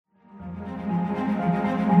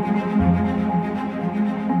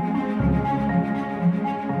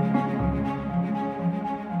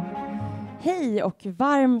Hej och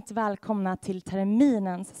varmt välkomna till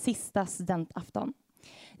terminens sista studentafton.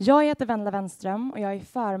 Jag heter Vendela Wenström och jag är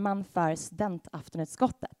förman för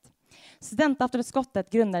Studentaftonutskottet.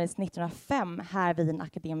 Studentaftonutskottet grundades 1905 här vid den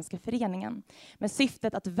akademiska föreningen med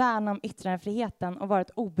syftet att värna om yttrandefriheten och vara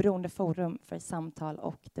ett oberoende forum för samtal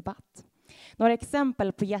och debatt. Några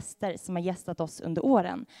exempel på gäster som har gästat oss under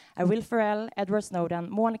åren är Will Ferrell, Edward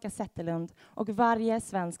Snowden, Monica Zetterlund och varje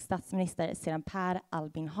svensk statsminister sedan Per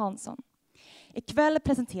Albin Hansson. Ikväll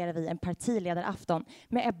presenterar vi en partiledarafton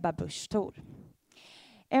med Ebba Busch Thor.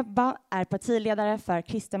 Ebba är partiledare för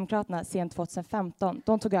Kristdemokraternas sedan 2015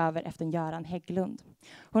 då hon tog över efter Göran Hägglund.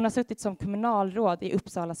 Hon har suttit som kommunalråd i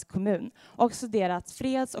Uppsalas kommun och studerat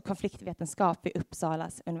freds- och konfliktvetenskap vid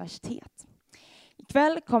Uppsalas universitet.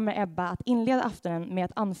 Ikväll kommer Ebba att inleda aftonen med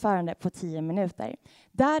ett anförande på 10 minuter.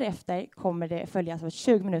 Därefter kommer det följas av ett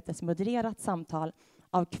 20 minuters modererat samtal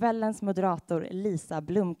av kvällens moderator Lisa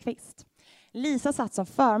Blomqvist. Lisa satt som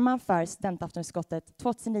förman för Studentaftonutskottet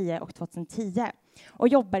 2009 och 2010 och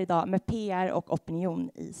jobbar idag med PR och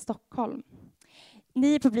opinion i Stockholm.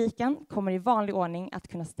 Ni i publiken kommer i vanlig ordning att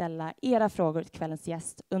kunna ställa era frågor till kvällens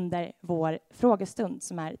gäst under vår frågestund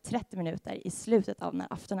som är 30 minuter i slutet av den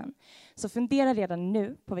här aftonen. Så fundera redan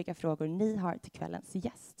nu på vilka frågor ni har till kvällens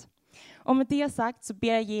gäst. Och med det sagt så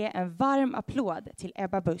ber jag ge en varm applåd till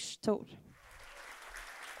Ebba Busch Thor.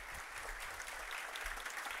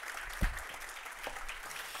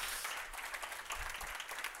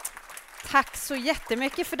 Tack så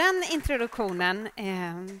jättemycket för den introduktionen.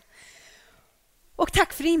 Och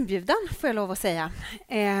tack för inbjudan, får jag lov att säga.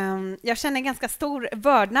 Jag känner ganska stor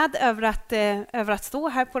vördnad över att stå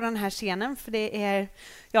här på den här scenen. För det är,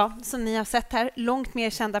 ja, som ni har sett här, långt mer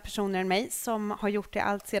kända personer än mig som har gjort det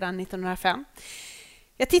allt sedan 1905.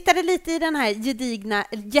 Jag tittade lite i den här gedigna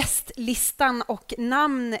gästlistan och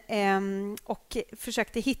namn och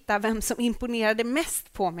försökte hitta vem som imponerade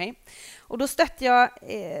mest på mig. Och då stötte jag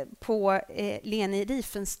på Leni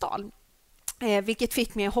Riefenstahl, vilket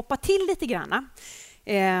fick mig att hoppa till lite granna.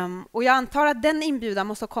 Och jag antar att den inbjudan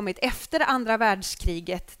måste ha kommit efter andra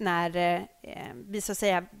världskriget när vi så att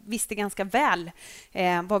säga visste ganska väl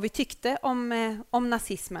vad vi tyckte om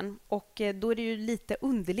nazismen. Och då är det ju lite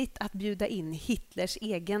underligt att bjuda in Hitlers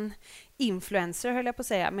egen influencer, höll jag på att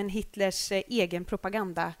säga, men Hitlers egen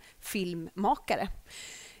propagandafilmmakare.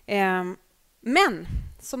 Men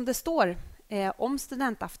som det står om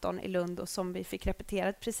studentafton i Lund och som vi fick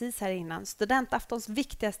repeterat precis här innan. Studentaftons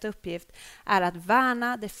viktigaste uppgift är att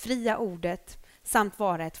värna det fria ordet samt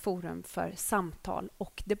vara ett forum för samtal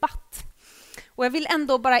och debatt. Och jag vill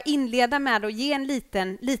ändå bara inleda med att ge en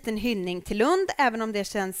liten hyllning till Lund, även om det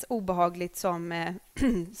känns obehagligt som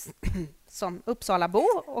Uppsalabo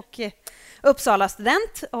och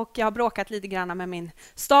Uppsala-student. Och jag har bråkat lite grann med min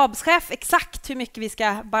stabschef exakt hur mycket vi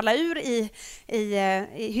ska balla ur i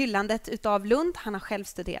hyllandet utav Lund. Han har själv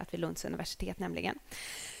studerat vid Lunds universitet nämligen.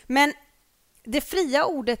 Men det fria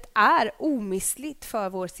ordet är omistligt för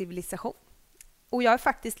vår civilisation. Och jag är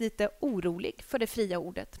faktiskt lite orolig för det fria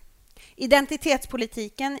ordet.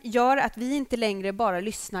 Identitetspolitiken gör att vi inte längre bara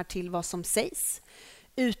lyssnar till vad som sägs,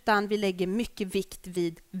 utan vi lägger mycket vikt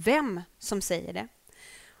vid vem som säger det.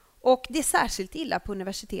 Och det är särskilt illa på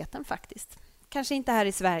universiteten faktiskt. Kanske inte här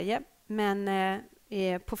i Sverige, men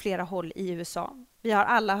på flera håll i USA. Vi har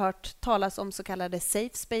alla hört talas om så kallade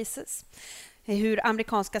safe spaces. Hur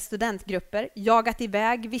amerikanska studentgrupper jagat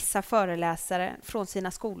iväg vissa föreläsare från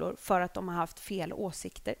sina skolor för att de har haft fel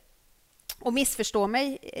åsikter. Och missförstå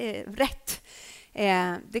mig rätt.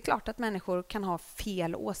 Det är klart att människor kan ha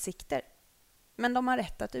fel åsikter. Men de har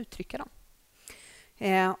rätt att uttrycka dem.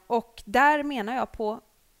 Och där menar jag på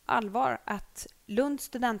allvar att Lunds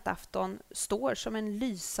studentafton står som en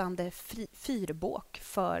lysande fyrbåk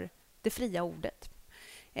för det fria ordet.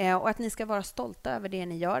 Och att ni ska vara stolta över det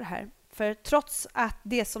ni gör här. För trots att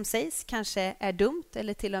det som sägs kanske är dumt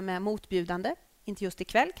eller till och med motbjudande, inte just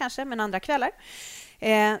ikväll kanske, men andra kvällar,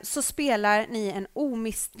 så spelar ni en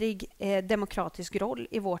omistlig demokratisk roll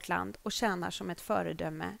i vårt land och tjänar som ett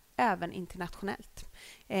föredöme även internationellt.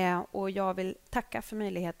 Och jag vill tacka för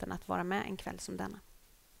möjligheten att vara med en kväll som denna.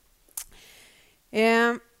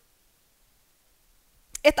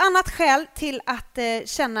 Ett annat skäl till att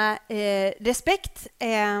känna respekt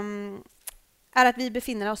är att vi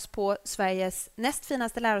befinner oss på Sveriges näst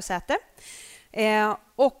finaste lärosäte.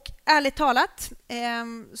 Och ärligt talat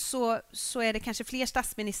så är det kanske fler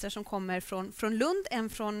statsministrar som kommer från Lund än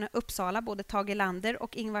från Uppsala. Både Tage Erlander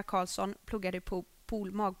och Ingvar Carlsson pluggade på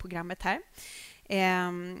magprogrammet här.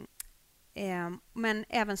 Men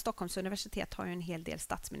även Stockholms universitet har ju en hel del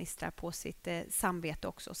statsministrar på sitt samvete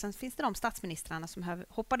också. Sen finns det de statsministrarna som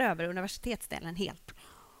hoppade över universitetsdelen helt.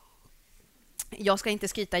 Jag ska inte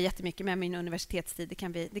skryta jättemycket med min universitetstid.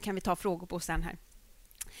 Det kan vi ta frågor på sen här.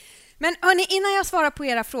 Men hörni, innan jag svarar på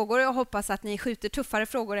era frågor, jag hoppas att ni skjuter tuffare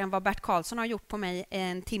frågor än vad Bert Karlsson har gjort på mig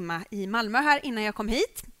en timma i Malmö här innan jag kom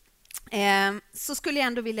hit. Så skulle jag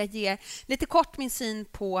ändå vilja ge lite kort min syn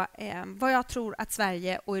på vad jag tror att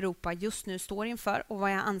Sverige och Europa just nu står inför och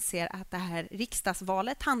vad jag anser att det här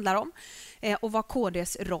riksdagsvalet handlar om och vad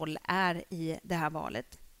KDs roll är i det här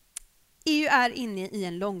valet. EU är inne i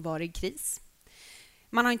en långvarig kris.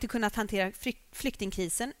 Man har inte kunnat hantera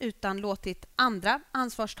flyktingkrisen utan låtit andra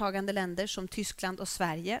ansvarstagande länder som Tyskland och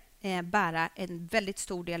Sverige bära en väldigt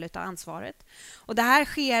stor del av ansvaret. Och det här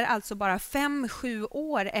sker alltså bara 5-7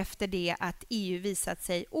 år efter det att EU visat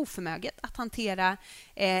sig oförmöget att hantera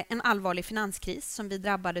en allvarlig finanskris som vi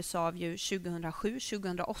drabbades av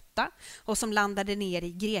 2007-2008 och som landade ner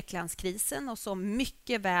i Greklandskrisen och som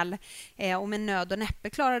mycket väl och med nöd och näppe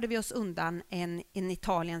klarade vi oss undan en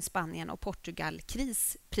Italien, Spanien och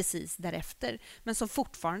Portugal-kris precis därefter, men som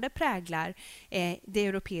fortfarande präglar det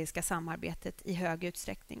europeiska samarbetet i hög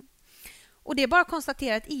utsträckning. Och det är bara att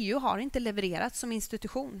konstatera att EU har inte levererat som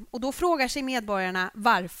institution. Och då frågar sig medborgarna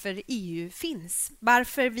varför EU finns.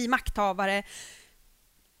 Varför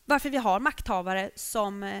vi har makthavare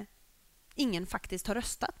som ingen faktiskt har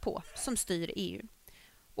röstat på som styr EU.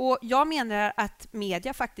 Och jag menar att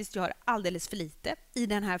media faktiskt gör alldeles för lite i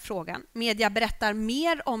den här frågan. Media berättar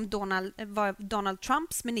mer om vad Donald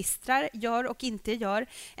Trumps ministrar gör och inte gör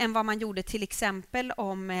än vad man gjorde till exempel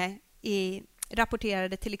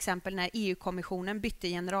rapporterade till exempel när EU-kommissionen bytte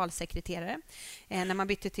generalsekreterare, när man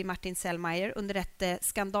bytte till Martin Selmayr under rätt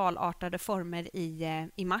skandalartade former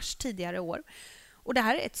i mars tidigare år. Och det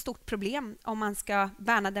här är ett stort problem om man ska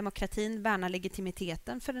värna demokratin, värna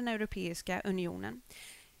legitimiteten för den europeiska unionen.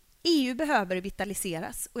 EU behöver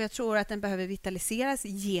vitaliseras och jag tror att den behöver vitaliseras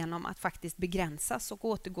genom att faktiskt begränsas och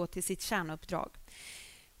återgå till sitt kärnuppdrag.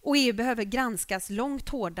 Och EU behöver granskas långt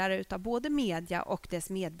hårdare av både media och dess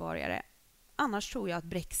medborgare. Annars tror jag att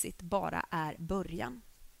Brexit bara är början.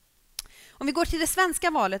 Om vi går till det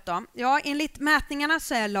svenska valet då. Ja, enligt mätningarna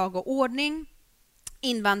så är lag och ordning,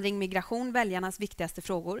 invandring, migration väljarnas viktigaste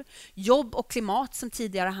frågor. Jobb och klimat som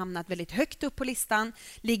tidigare hamnat väldigt högt upp på listan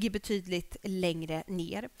ligger betydligt längre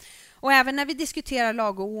ner. Och även när vi diskuterar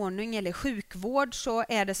lag och ordning eller sjukvård så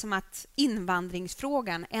är det som att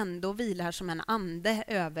invandringsfrågan ändå vilar som en ande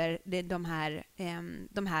över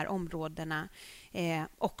de här områdena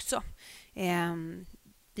också.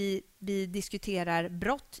 Vi diskuterar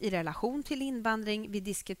brott i relation till invandring. Vi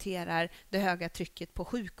diskuterar det höga trycket på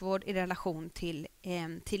sjukvård i relation till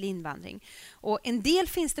invandring. Och en del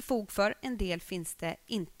finns det fog för, en del finns det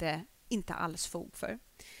inte alls fog för.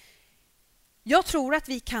 Jag tror att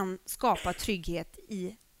vi kan skapa trygghet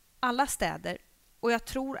i alla städer och jag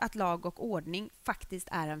tror att lag och ordning faktiskt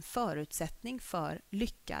är en förutsättning för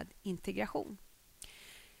lyckad integration.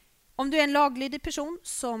 Om du är en laglydig person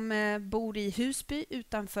som bor i Husby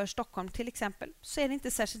utanför Stockholm till exempel så är det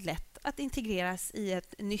inte särskilt lätt att integreras i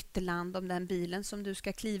ett nytt land om den bilen som du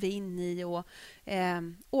ska kliva in i och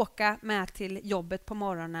åka med till jobbet på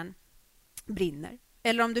morgonen brinner.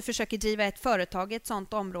 Eller om du försöker driva ett företag i ett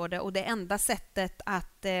sådant område och det enda sättet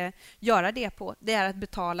att göra det på det är att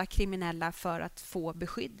betala kriminella för att få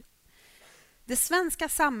beskydd. Det svenska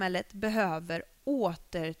samhället behöver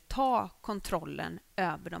återta kontrollen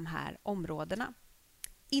över de här områdena.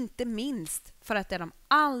 Inte minst för att det är de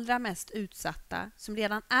allra mest utsatta som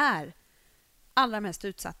redan är allra mest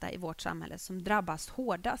utsatta i vårt samhälle som drabbas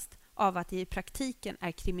hårdast av att det i praktiken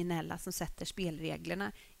är kriminella som sätter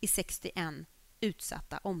spelreglerna i 61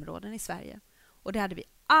 utsatta områden i Sverige. Och det hade vi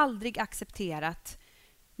aldrig accepterat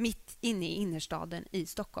mitt inne i innerstaden i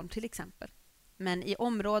Stockholm till exempel. Men i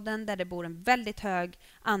områden där det bor en väldigt hög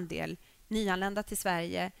andel nyanlända till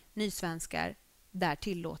Sverige, nysvenskar, där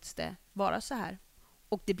tillåts det vara så här.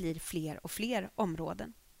 Och det blir fler och fler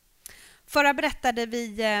områden. Förra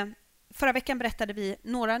veckan berättade vi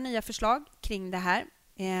några nya förslag kring det här.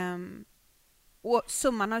 Och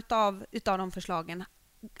summan av de förslagen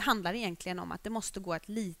handlar egentligen om att det måste gå att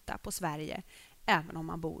lita på Sverige även om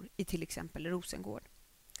man bor i till exempel Rosengård.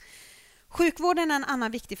 Sjukvården är en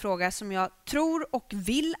annan viktig fråga som jag tror och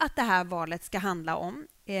vill att det här valet ska handla om.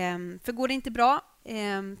 För går det inte bra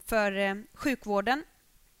för sjukvården,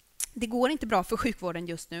 det går inte bra för sjukvården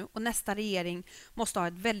just nu och nästa regering måste ha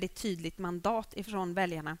ett väldigt tydligt mandat ifrån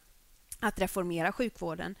väljarna att reformera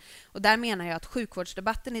sjukvården. Och där menar jag att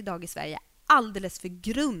sjukvårdsdebatten idag i Sverige är alldeles för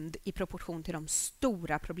grund i proportion till de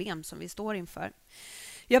stora problem som vi står inför.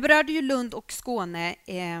 Jag berörde ju Lund och Skåne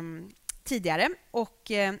tidigare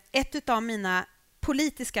och ett av mina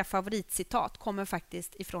politiska favoritcitat kommer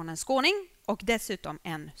faktiskt ifrån en skåning och dessutom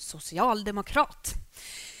en socialdemokrat.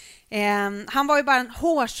 Han var ju bara en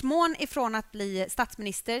hårsmån ifrån att bli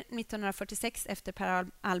statsminister 1946 efter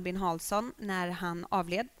Per Albin Hansson när han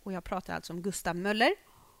avled. Och jag pratar alltså om Gustav Möller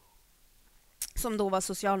som då var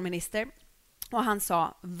socialminister. Och han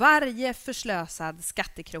sa: varje förslösad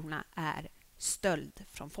skattekrona är stöld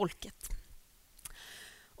från folket.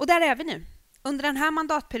 Och där är vi nu. Under den här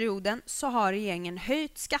mandatperioden så har regeringen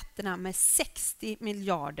höjt skatterna med 60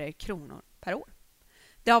 miljarder kronor per år.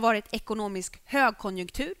 Det har varit ekonomisk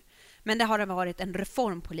högkonjunktur, men det har varit en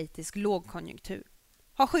reformpolitisk lågkonjunktur.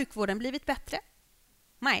 Har sjukvården blivit bättre?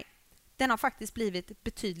 Nej, den har faktiskt blivit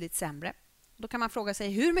betydligt sämre. Då kan man fråga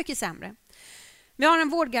sig hur mycket sämre. Vi har en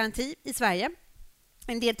vårdgaranti i Sverige.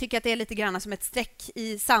 En del tycker att det är lite grann som ett streck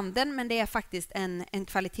i sanden, men det är faktiskt en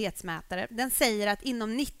kvalitetsmätare. Den säger att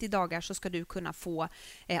inom 90 dagar så ska du kunna få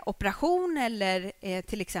operation eller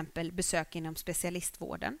till exempel besök inom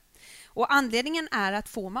specialistvården. Och anledningen är att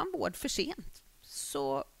får man vård för sent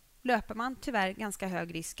så löper man tyvärr ganska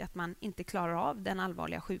hög risk att man inte klarar av den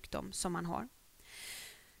allvarliga sjukdom som man har.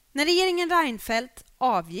 När regeringen Reinfeldt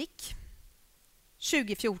avgick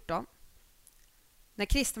 2014, när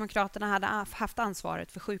Kristdemokraterna hade haft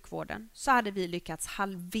ansvaret för sjukvården, så hade vi lyckats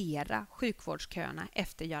halvera sjukvårdsköerna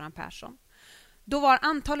efter Göran Persson. Då var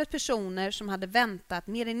antalet personer som hade väntat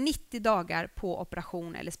mer än 90 dagar på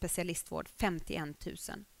operation eller specialistvård 51 000.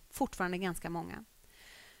 Fortfarande ganska många.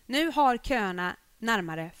 Nu har köerna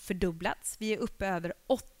närmare fördubblats. Vi är uppe över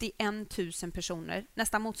 81 000 personer,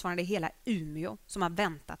 nästan motsvarande hela Umeå, som har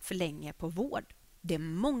väntat för länge på vård. Det är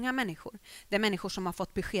många människor. Det är människor som har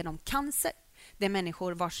fått besked om cancer. Det är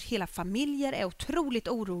människor vars hela familjer är otroligt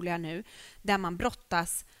oroliga nu, där man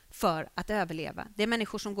brottas för att överleva. Det är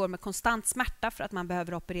människor som går med konstant smärta för att man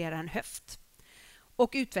behöver operera en höft.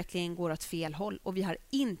 Och utvecklingen går åt fel håll och vi har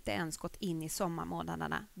inte ens gått in i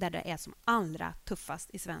sommarmånaderna där det är som allra tuffast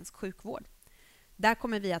i svensk sjukvård. Där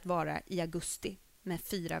kommer vi att vara i augusti med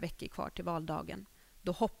 4 veckor kvar till valdagen.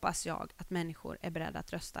 Då hoppas jag att människor är beredda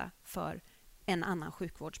att rösta för en annan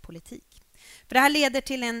sjukvårdspolitik. För det här leder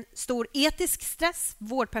till en stor etisk stress.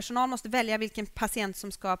 Vårdpersonal måste välja vilken patient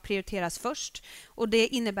som ska prioriteras först. Och det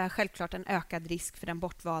innebär självklart en ökad risk för den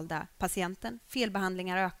bortvalda patienten.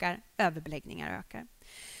 Felbehandlingar ökar, överbeläggningar ökar.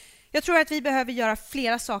 Jag tror att vi behöver göra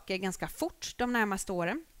flera saker ganska fort de närmaste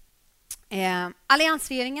åren.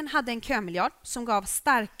 Alliansregeringen hade en kömiljard som gav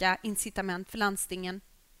starka incitament för landstingen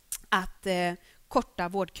att korta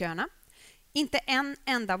vårdköerna. Inte en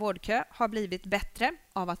enda vårdkö har blivit bättre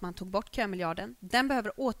av att man tog bort kömiljarden. Den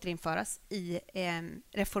behöver återinföras i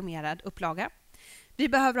reformerad upplaga. Vi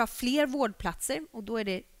behöver ha fler vårdplatser och då är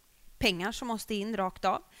det pengar som måste in rakt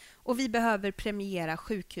av. Och vi behöver premiera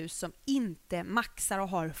sjukhus som inte maxar och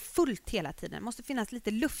har fullt hela tiden. Det måste finnas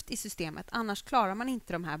lite luft i systemet, annars klarar man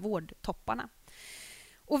inte de här vårdtopparna.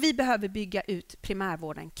 Och vi behöver bygga ut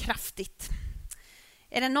primärvården kraftigt.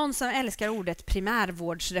 Är det någon som älskar ordet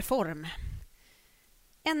primärvårdsreform?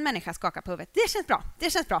 En människa skakar på huvudet. Det känns bra. Det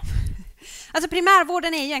känns bra. Alltså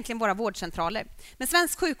primärvården är egentligen våra vårdcentraler. Men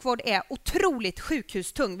svensk sjukvård är otroligt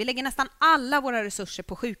sjukhustung. Vi lägger nästan alla våra resurser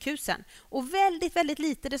på sjukhusen. Och väldigt, väldigt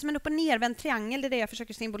lite, det är som en upp- och nervänd triangel, det är det jag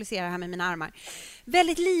försöker symbolisera här med mina armar.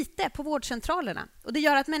 Väldigt lite på vårdcentralerna. Och det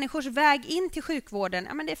gör att människors väg in till sjukvården,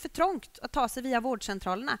 ja, men det är för trångt att ta sig via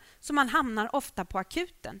vårdcentralerna. Så man hamnar ofta på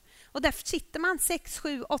akuten. Och därför sitter man 6,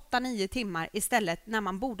 7, 8, 9 timmar istället när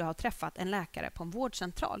man borde ha träffat en läkare på en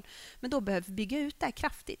vårdcentral. Men då behöver vi bygga ut det här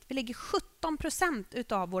kraftigt. Vi lägger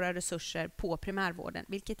 17% av våra resurser på primärvården,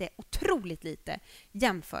 vilket är otroligt lite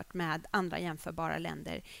jämfört med andra jämförbara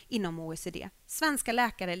länder inom OECD. Svenska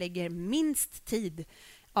läkare lägger minst tid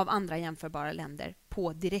av andra jämförbara länder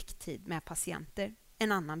på direkttid med patienter.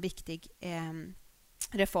 En annan viktig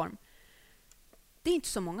reform. Det är inte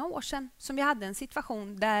så många år sedan som vi hade en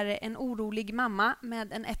situation där en orolig mamma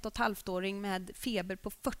med en 1,5-åring med feber på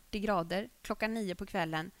 40 grader klockan 9 på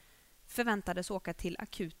kvällen förväntades åka till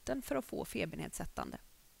akuten för att få febernedsättande.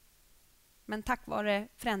 Men tack vare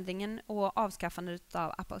förändringen och avskaffandet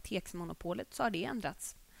av apoteksmonopolet så har det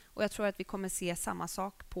ändrats. Och jag tror att vi kommer se samma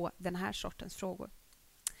sak på den här sortens frågor.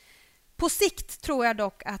 På sikt tror jag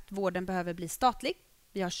dock att vården behöver bli statlig.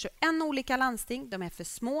 Vi har 21 olika landsting, de är för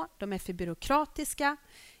små, de är för byråkratiska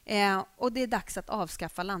och det är dags att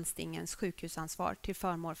avskaffa landstingens sjukhusansvar till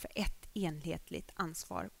förmån för ett enhetligt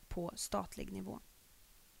ansvar på statlig nivå.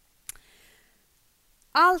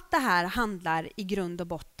 Allt det här handlar i grund och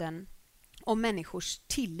botten om människors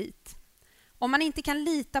tillit. Om man inte kan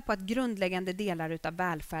lita på att grundläggande delar av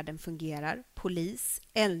välfärden fungerar, polis,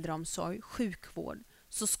 äldreomsorg, sjukvård,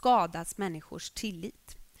 så skadas människors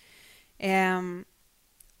tillit.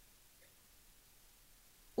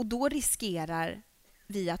 Och då riskerar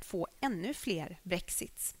vi att få ännu fler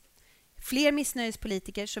Brexits. Fler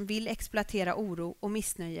missnöjespolitiker som vill exploatera oro och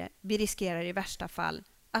missnöje. Vi riskerar i värsta fall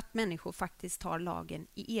att människor faktiskt tar lagen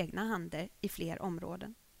i egna händer i fler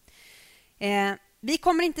områden. Vi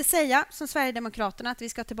kommer inte säga som Sverigedemokraterna att vi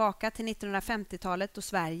ska tillbaka till 1950-talet då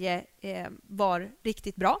Sverige var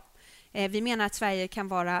riktigt bra. Vi menar att Sverige kan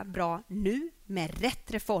vara bra nu med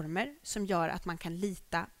rätt reformer som gör att man kan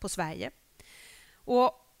lita på Sverige.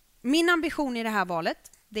 Och min ambition i det här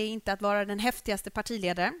valet, det är inte att vara den häftigaste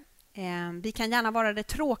partiledaren. Vi kan gärna vara det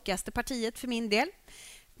tråkigaste partiet för min del.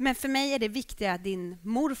 Men för mig är det viktigare att din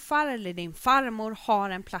morfar eller din farmor har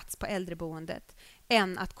en plats på äldreboendet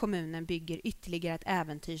än att kommunen bygger ytterligare ett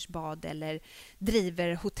äventyrsbad eller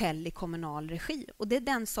driver hotell i kommunal regi. Och det är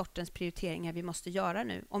den sortens prioriteringar vi måste göra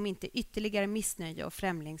nu om inte ytterligare missnöje och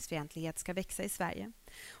främlingsfientlighet ska växa i Sverige.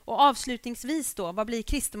 Och avslutningsvis då, vad blir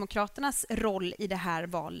Kristdemokraternas roll i det här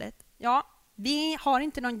valet? Ja, vi har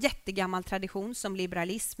inte någon jättegammal tradition som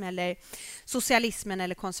liberalism eller socialismen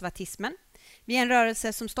eller konservatismen. Vi är en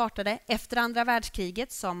rörelse som startade efter andra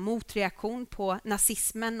världskriget som motreaktion på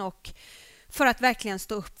nazismen och för att verkligen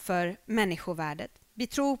stå upp för människovärdet. Vi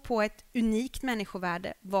tror på ett unikt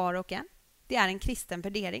människovärde var och en. Det är en kristen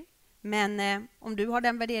värdering. Men om du har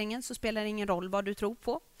den värderingen så spelar det ingen roll vad du tror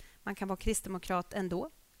på. Man kan vara kristdemokrat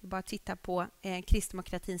ändå. Vi bara titta på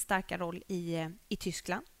kristdemokratins starka roll i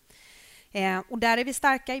Tyskland. Och där är vi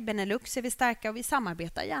starka, i Benelux är vi starka och vi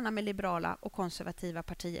samarbetar gärna med liberala och konservativa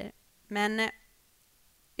partier. Men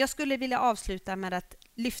jag skulle vilja avsluta med att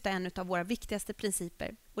lyfta en av våra viktigaste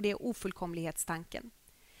principer och det är ofullkomlighetstanken.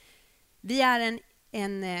 Vi är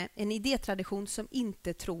en idétradition som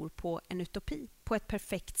inte tror på en utopi, på ett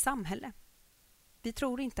perfekt samhälle. Vi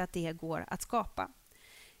tror inte att det går att skapa.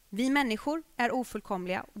 Vi människor är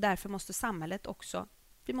ofullkomliga och därför måste samhället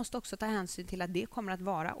vi måste också ta hänsyn till att det kommer att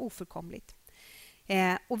vara ofullkomligt.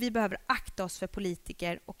 Och vi behöver akta oss för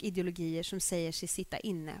politiker och ideologier som säger sig sitta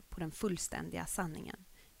inne på den fullständiga sanningen.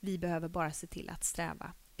 Vi behöver bara se till att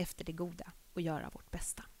sträva efter det goda och göra vårt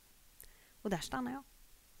bästa. Och där stannar jag.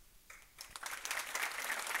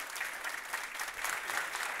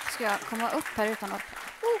 Ska jag komma upp här utan att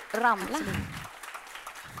ramla?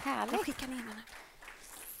 Härligt. Jag skickar ner henne.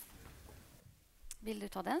 Vill du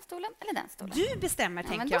ta den stolen eller den stolen? Du bestämmer,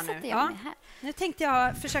 tänker jag nu. Här. Nu tänkte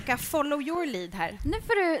jag försöka follow your lead här. Nu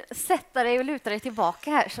får du sätta dig och luta dig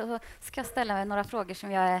tillbaka här så ska jag ställa några frågor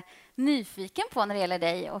som jag är nyfiken på när det gäller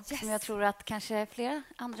dig och som jag tror att kanske flera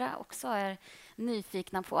andra också är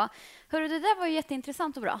nyfikna på. Hörru, det där var ju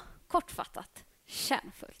jätteintressant och bra. Kortfattat,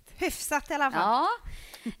 kärnfullt. Hyfsat i alla fall.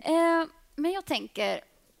 Ja, men jag tänker...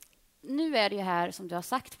 Nu är det ju här, som du har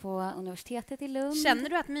sagt, på universitetet i Lund. Känner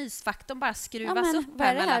du att mysfaktorn bara skruvas upp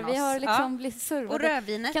här mellan oss? Vi har liksom blivit servade. Och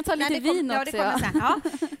rödvinet. Kan ta lite vin också. Ja, det kommer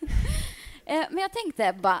sen. Men jag tänkte,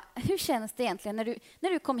 Ebba, hur känns det egentligen när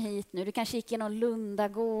du kom hit nu? Du kanske gick genom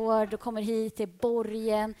Lundagård, du kommer hit till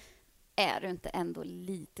Borgen. Är du inte ändå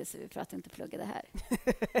lite sur för att du inte pluggade här?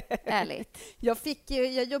 Ärligt.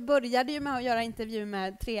 Jag började ju med att göra intervju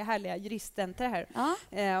med 3 härliga juriststudenter här.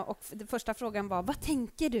 Ja. Och den första frågan var, vad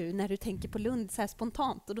tänker du när du tänker på Lund så här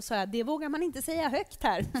spontant? Och då sa jag, det vågar man inte säga högt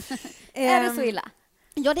här. Är det så illa?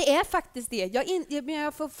 Ja, det är faktiskt det.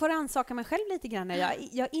 Jag får ansaka mig själv lite grann.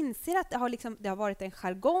 Jag inser att det har varit en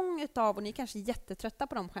jargong utav, och ni är kanske jättetrötta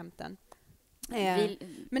på de skämten.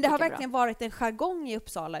 Men det har verkligen varit en jargong i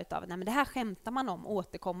Uppsala utav, nej, men det här skämtar man om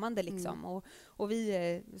återkommande liksom. Och vi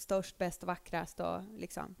är störst, bäst och vackrast och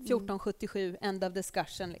liksom 1477 end of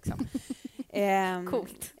discussion liksom.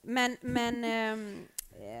 Coolt. Men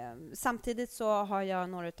samtidigt så har jag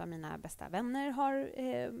några av mina bästa vänner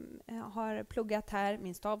har pluggat här,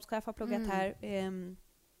 min stabschef har pluggat här.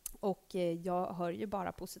 Och jag hör ju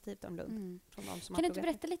bara positivt om Lund. Från de som kan du inte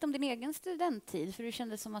berätta lite om din egen studenttid? För det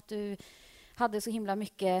kändes som att du hade så himla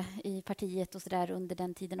mycket i partiet och så där under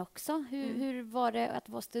den tiden också. Hur var det att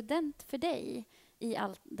vara student för dig i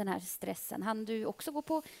all den här stressen? Hann du också gå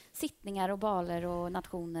på sittningar och baler och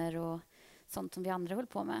nationer och sånt som vi andra höll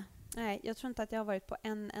på med? Nej, jag tror inte att jag har varit på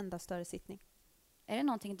en enda större sittning. Är det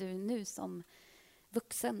någonting du nu som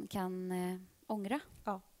vuxen kan ångra?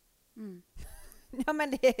 Ja. Mm. Ja,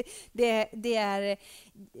 men det är...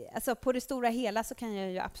 Alltså på det stora hela så kan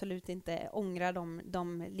jag ju absolut inte ångra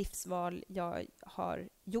de livsval jag har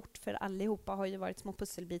gjort. För allihopa har ju varit små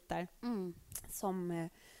pusselbitar som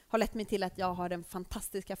har lett mig till att jag har den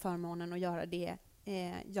fantastiska förmånen att göra det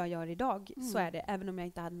jag gör idag. Så är det, även om jag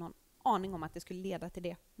inte hade någon aning om att det skulle leda till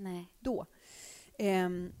det då.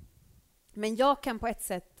 Men jag kan på ett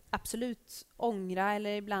sätt absolut ångra,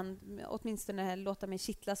 eller ibland åtminstone låta mig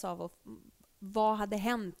kittlas av vad hade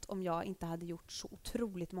hänt om jag inte hade gjort så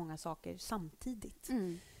otroligt många saker samtidigt.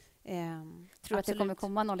 Tror du att det kommer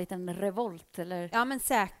komma någon liten revolt? Eller? Ja, men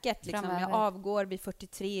säkert. Liksom. Jag avgår vid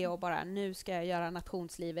 43 och bara nu ska jag göra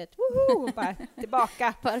nationslivet. Woho! Bara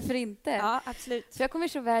tillbaka. Varför inte? Ja, absolut. Så jag kommer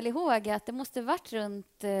så väl ihåg att det måste varit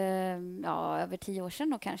runt över 10 år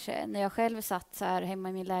sedan och kanske. När jag själv satt så här hemma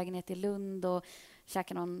i min lägenhet i Lund och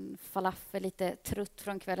käkade någon falafel lite trött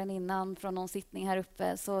från kvällen innan från någon sittning här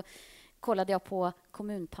uppe, så kollade jag på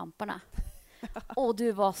Kommunpamparna. Och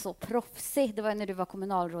du var så proffsig. Det var när du var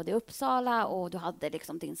kommunalråd i Uppsala och du hade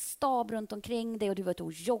liksom din stab runt omkring dig och du var ute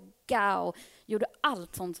och jogga och gjorde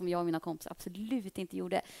allt sånt som jag och mina kompisar absolut inte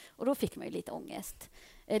gjorde. Och då fick man ju lite ångest.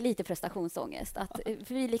 Lite prestationsångest. Att,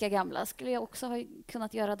 för vi är lika gamla. Skulle jag också ha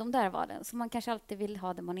kunnat göra de där valen? Så man kanske alltid vill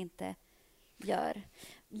ha det man inte gör.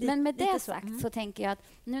 Men med det sagt så tänker jag att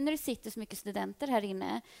nu när det sitter så mycket studenter här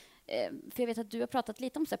inne, för jag vet att du har pratat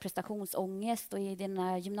lite om så här prestationsångest och i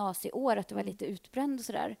dina gymnasieår att du var lite utbränd och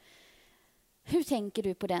sådär. Hur tänker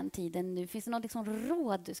du på den tiden nu? Finns det något liksom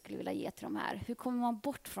råd du skulle vilja ge till de här? Hur kommer man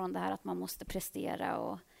bort från det här att man måste prestera?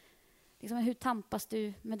 Och liksom, hur tampas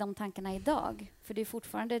du med de tankarna idag? För det är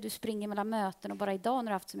fortfarande, du springer mellan möten och bara idag när du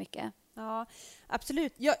har haft så mycket. Ja,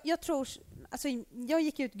 absolut. Jag tror, alltså, jag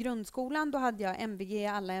gick ut grundskolan, då hade jag MVG i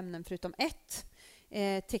alla ämnen förutom ett.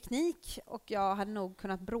 Teknik, och jag hade nog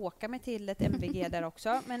kunnat bråka mig till ett MVG där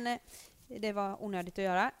också, men det var onödigt att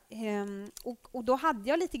göra. Och då hade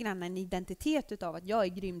jag lite grann en identitet utav att jag är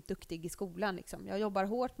grymt duktig i skolan. Liksom. Jag jobbar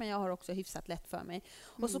hårt, men jag har också hyfsat lätt för mig.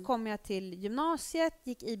 Och så kom jag till gymnasiet,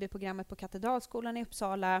 gick IB-programmet på Katedralskolan i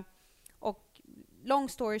Uppsala, och long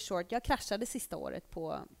story short, jag kraschade sista året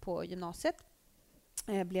på gymnasiet.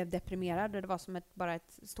 Jag blev deprimerad och det var som bara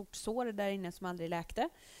ett stort sår där inne som aldrig läkte.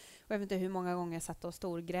 Jag vet inte hur många gånger jag satt och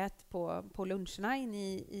storgrät på luncherna in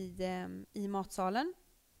i matsalen.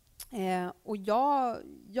 Och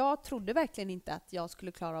jag trodde verkligen inte att jag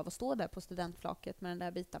skulle klara av att stå där på studentflaket med den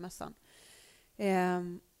där vita mössan.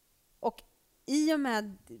 Och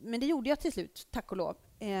men det gjorde jag till slut, tack och lov,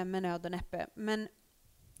 med nöd och näppe. Men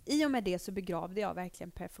i och med det så begravde jag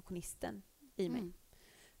verkligen perfektionisten i mig.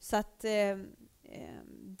 Så att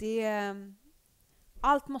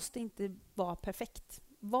allt måste inte vara perfekt.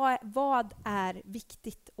 Vad är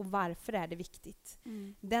viktigt och varför är det viktigt?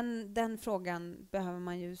 Den frågan behöver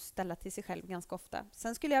man ju ställa till sig själv ganska ofta.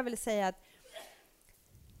 Sen skulle jag vilja säga att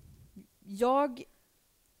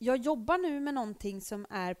jag jobbar nu med någonting som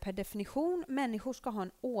är per definition, människor ska ha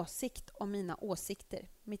en åsikt om mina åsikter.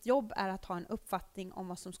 Mitt jobb är att ha en uppfattning om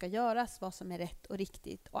vad som ska göras, vad som är rätt och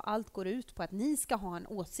riktigt. Och allt går ut på att ni ska ha en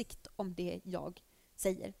åsikt om det jag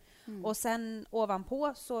säger. Och sen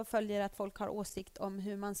ovanpå så följer att folk har åsikt om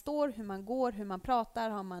hur man står, hur man går, hur man pratar,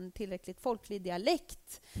 har man tillräckligt folklig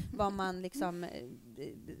dialekt, vad man liksom,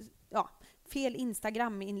 fel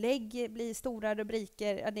Instagram-inlägg blir stora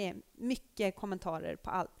rubriker, ja, det är mycket kommentarer på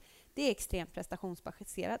allt. Det är extremt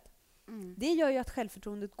prestationsbaserat. Det gör ju att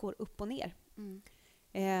självförtroendet går upp och ner.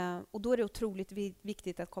 Och då är det otroligt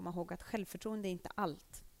viktigt att komma ihåg att självförtroende är inte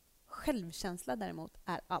allt. Självkänsla däremot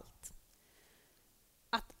är allt.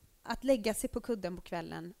 Att lägga sig på kudden på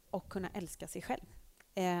kvällen och kunna älska sig själv.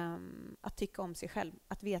 Att tycka om sig själv.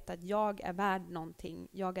 Att veta att jag är värd någonting.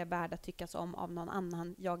 Jag är värd att tyckas om av någon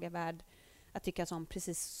annan. Jag är värd att tyckas om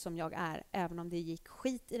precis som jag är. Även om det gick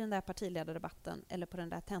skit i den där partiledardebatten eller på den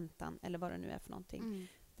där tentan eller vad det nu är för någonting.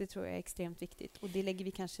 Det tror jag är extremt viktigt. Och det lägger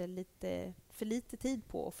vi kanske lite för lite tid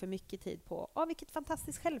på och för mycket tid på. Vilket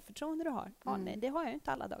fantastiskt självförtroende du har. Nej, det har jag ju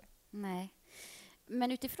inte alla dagar. Nej.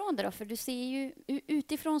 Men utifrån det då, för du ser ju,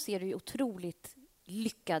 utifrån ser du ju otroligt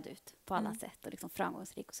lyckad ut på alla sätt och liksom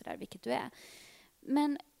framgångsrik och sådär, vilket du är.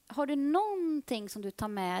 Men har du någonting som du tar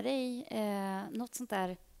med dig, något sånt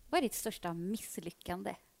där, vad är ditt största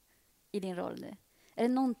misslyckande i din roll nu? Är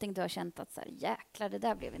det någonting du har känt att så här, jäklar, det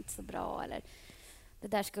där blev inte så bra, eller det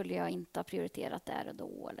där skulle jag inte ha prioriterat där och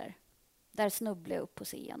då, eller där snubblade jag upp på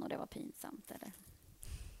scen och det var pinsamt, eller?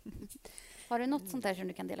 Har du något sånt där som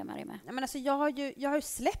du kan dela med dig med? Ja, men alltså, jag har ju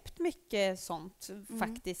släppt mycket sånt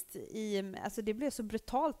faktiskt. Alltså, det blev så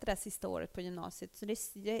brutalt det där sista året på gymnasiet. Så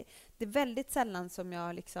det är väldigt sällan som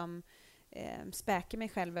jag liksom, späker mig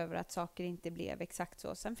själv över att saker inte blev exakt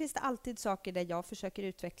så. Sen finns det alltid saker där jag försöker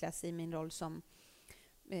utvecklas i min roll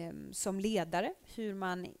som ledare. Hur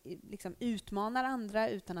man liksom utmanar andra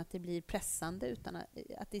utan att det blir pressande, utan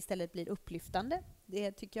att det istället blir upplyftande.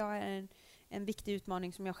 Det tycker jag är en viktig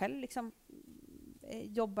utmaning som jag själv liksom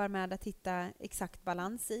jobbar med att hitta exakt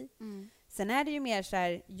balans i. Sen är det ju mer så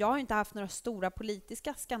här, jag har inte haft några stora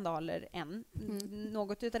politiska skandaler än.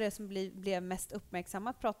 Något av det som blev mest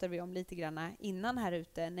uppmärksammat pratade vi om lite grann innan här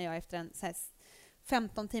ute, när jag efter en så här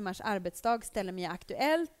 15 timmars arbetsdag ställer mig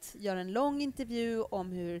Aktuellt, gör en lång intervju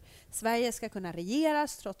om hur Sverige ska kunna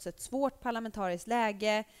regeras trots ett svårt parlamentariskt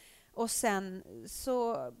läge. Och sen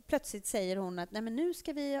så plötsligt säger hon att nej, men nu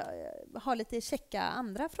ska vi ha lite checka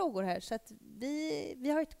andra frågor här. Så att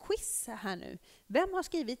vi har ett quiz här nu. Vem har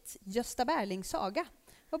skrivit Gösta Berlings saga?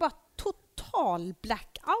 Det var bara total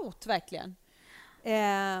blackout, verkligen.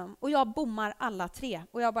 Och jag bommar alla 3.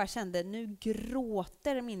 Och jag bara kände, nu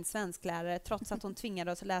gråter min svensklärare trots att hon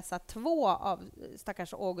tvingade oss att läsa 2 av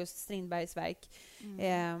stackars August Strindbergs verk.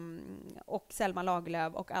 Och Selma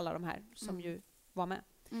Lagerlöf och alla de här som ju var med.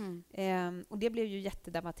 Och det blev ju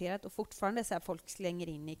jättedebatterat och fortfarande så här, folk slänger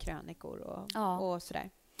in i krönikor och sådär.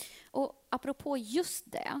 Och apropå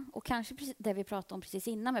just det, och kanske det vi pratade om precis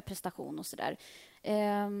innan med prestation och sådär.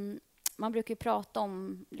 Man brukar ju prata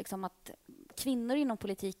om liksom, att kvinnor inom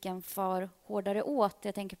politiken för hårdare åt.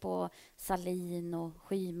 Jag tänker på Sahlin och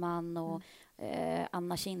Schyman och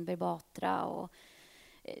Anna Kinberg Batra. Och,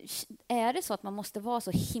 är det så att man måste vara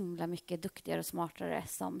så himla mycket duktigare och smartare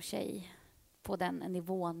som tjej på den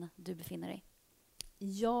nivån du befinner dig?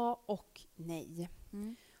 Ja och nej.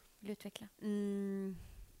 Vill du utveckla?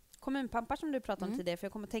 Kommunpampar som du pratade om tidigare, för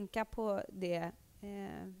jag kommer att tänka på det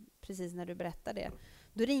precis när du berättade det.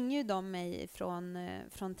 Då ringer ju de mig från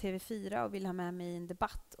TV4 och vill ha med mig i en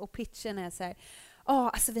debatt. Och pitchen är så här,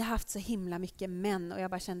 alltså vi har haft så himla mycket män. Och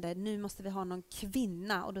jag bara kände, nu måste vi ha någon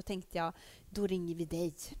kvinna. Och då tänkte jag, då ringer vi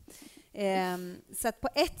dig. Så att på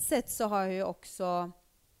ett sätt så har jag ju också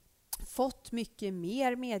fått mycket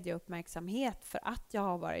mer medieuppmärksamhet för att jag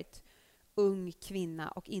har varit ung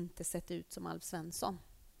kvinna och inte sett ut som Alf Svensson.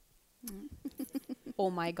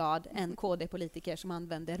 Oh my god, en KD-politiker som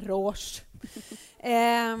använder rouge.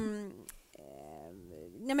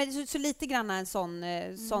 Nej, men så lite grann en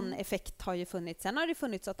sån effekt har ju funnits. Sen har det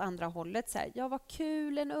funnits åt andra hållet. Så här, ja, vad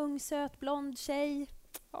kul, en ung, söt, blond tjej.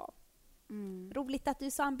 Ja. Roligt att du är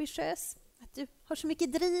så ambitiös. Att du har så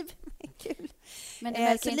mycket driv. Kul.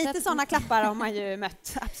 Men så lite såna klappar har man ju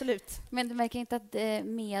mött, absolut. Men du märker inte att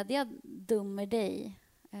media dömer dig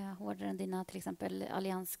hårdare än dina till exempel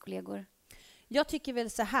allianskollegor? Jag tycker väl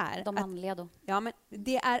så här. De manliga då? Ja, men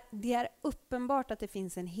det är uppenbart att det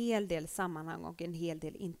finns en hel del sammanhang och en hel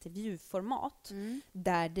del intervjuformat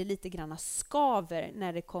där det lite grann skaver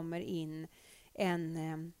när det kommer in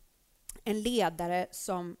en ledare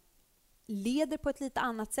som leder på ett lite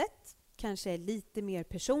annat sätt. Kanske är lite mer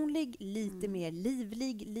personlig, lite mer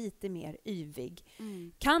livlig, lite mer yvig.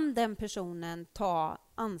 Kan den personen ta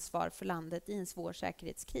ansvar för landet i en svår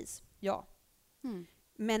säkerhetskris? Ja.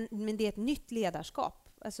 Men det är ett nytt ledarskap.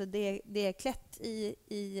 Alltså det är klätt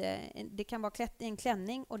det kan vara klätt i en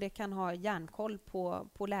klänning och det kan ha järnkoll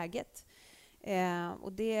på läget.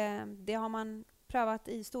 Och det har man prövat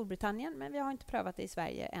i Storbritannien, men vi har inte prövat det i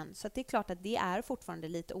Sverige än. Så det är klart att det är fortfarande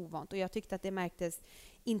lite ovant. Och jag tyckte att det märktes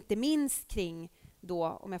inte minst kring då,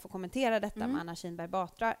 om jag får kommentera detta med Anna Kinberg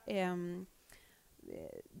Batra,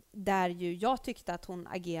 där ju jag tyckte att hon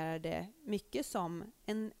agerade mycket som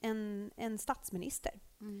en statsminister.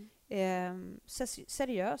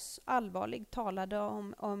 Seriös, allvarlig, talade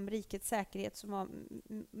om rikets säkerhet som var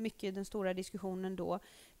mycket den stora diskussionen då,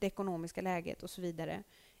 det ekonomiska läget och så vidare.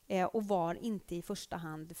 Och var inte i första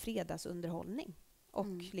hand fredagsunderhållning och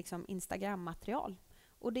liksom Instagram-material.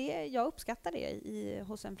 Och jag uppskattar det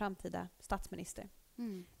hos en framtida statsminister.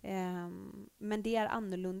 Men det är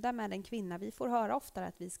annorlunda med en kvinna. Vi får höra oftare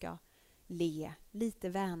att vi ska le lite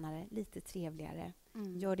vänare, lite trevligare.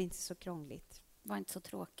 Gör det inte så krångligt. Var inte så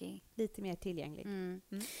tråkig. Lite mer tillgänglig.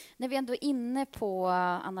 När vi ändå är inne på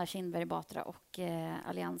Anna Kinberg Batra och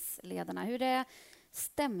alliansledarna, hur är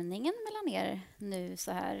stämningen mellan er nu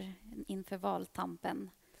så här inför valtampen?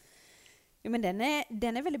 Jo, men den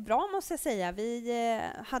är väldigt bra, måste jag säga. Vi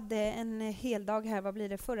hade en hel dag här, vad blir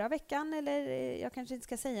det, förra veckan? Eller jag kanske inte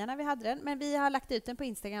ska säga när vi hade den, men vi har lagt ut den på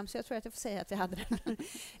Instagram, så jag tror att jag får säga att vi hade den.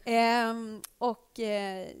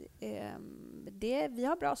 Vi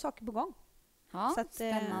har bra saker på gång. Ja, så att,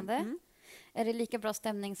 spännande. Är det lika bra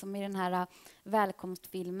stämning som i den här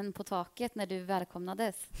välkomstfilmen på taket när du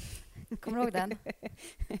välkomnades? Kommer du ihåg den?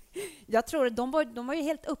 Jag tror att de var ju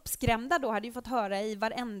helt uppskrämda då. Hade ju fått höra i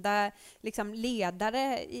varenda liksom,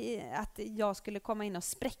 ledare att jag skulle komma in och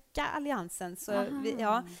spräcka alliansen. Så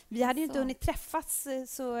vi hade ju inte hunnit träffas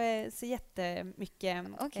så jättemycket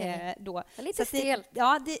då. Det är lite stelt.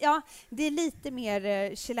 Det är lite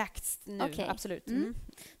mer chillaxed nu, absolut.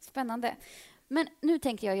 Spännande. Men nu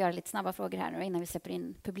tänker jag göra lite snabba frågor här nu innan vi släpper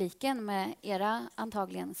in publiken med era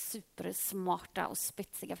antagligen supersmarta och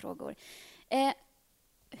spetsiga frågor.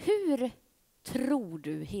 Hur tror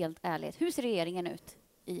du, helt ärligt, hur ser regeringen ut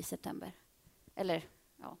i september? Eller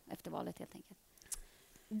efter valet helt enkelt?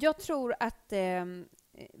 Jag tror att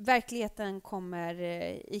verkligheten kommer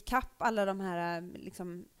ikapp alla de här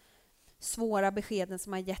liksom, svåra beskeden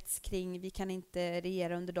som har getts kring vi kan inte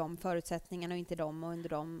regera under de förutsättningarna och inte de och under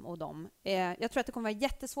de och de. Jag tror att det kommer vara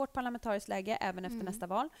jättesvårt parlamentariskt läge även efter nästa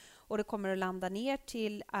val. Och det kommer att landa ner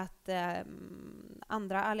till att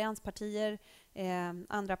andra allianspartier,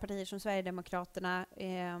 andra partier som Sverigedemokraterna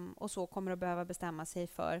och så kommer att behöva bestämma sig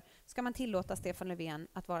för ska man tillåta Stefan Löfven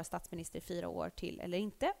att vara statsminister i 4 år till eller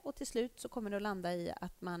inte. Och till slut så kommer det att landa i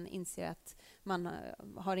att man inser att man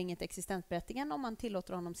har inget existensberättigande om man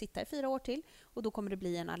tillåter honom sitta i 4 år till. Och då kommer det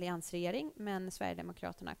bli en alliansregering, men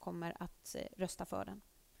Sverigedemokraterna kommer att rösta för den.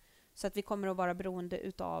 Så att vi kommer att vara beroende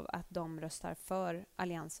utav att de röstar för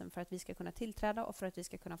alliansen för att vi ska kunna tillträda och för att vi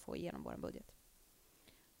ska kunna få igenom vår budget.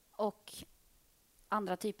 Och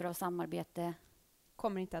andra typer av samarbete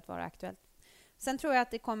kommer inte att vara aktuellt. Sen tror jag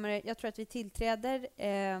att jag tror att vi tillträder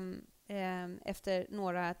efter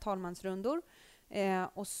några talmansrundor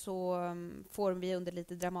och så får vi under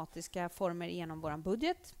lite dramatiska former igenom vår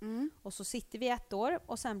budget. Och så sitter vi 1 år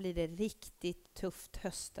och sen blir det riktigt tufft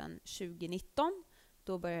hösten 2019.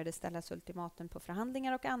 Då börjar det ställas ultimatum på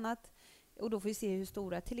förhandlingar och annat. Och då får vi se hur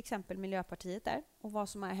stora till exempel Miljöpartiet är och vad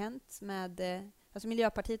som har hänt med... Alltså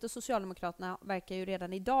Miljöpartiet och Socialdemokraterna verkar ju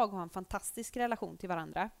redan idag ha en fantastisk relation till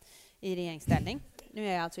varandra i regeringsställning. Nu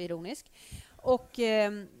är jag alltså ironisk. Och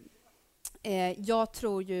jag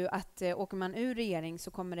tror ju att åker man ur regering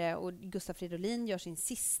så kommer det... Och Gustav Fridolin gör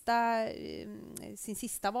sin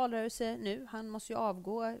sista valrörelse nu. Han måste ju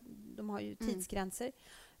avgå. De har ju tidsgränser.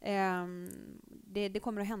 Det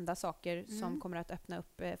kommer att hända saker som kommer att öppna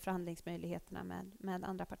upp förhandlingsmöjligheterna med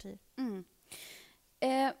andra partier.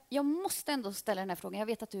 Jag måste ändå ställa den här frågan. Jag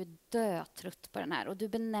vet att du är dötrött på den här och du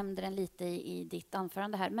benämnde den lite i ditt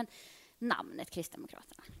anförande här. Men namnet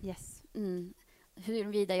Kristdemokraterna. Yes.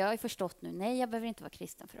 Huruvida jag har förstått nu, nej, jag behöver inte vara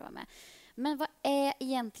kristen för att vara med. Men vad är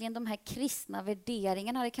egentligen de här kristna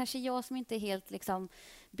värderingarna? Det är kanske jag som inte är helt liksom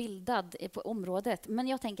bildad på området. Men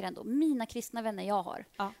jag tänker ändå, mina kristna vänner jag har,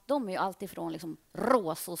 de är ju alltifrån liksom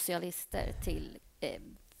råsocialister till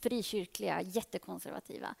frikyrkliga,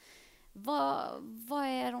 jättekonservativa. Vad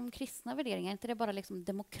är de kristna värderingarna? Är inte det bara liksom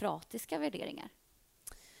demokratiska värderingar?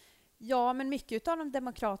 Ja, men mycket av de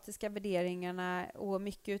demokratiska värderingarna och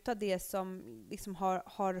mycket av det som liksom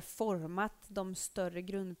har format de större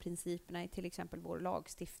grundprinciperna i till exempel vår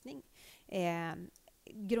lagstiftning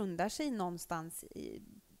grundar sig någonstans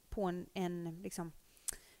på en liksom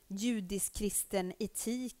judisk-kristen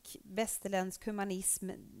etik, västerländsk humanism,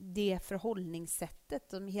 det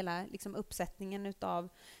förhållningssättet, hela liksom uppsättningen utav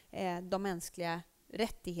de mänskliga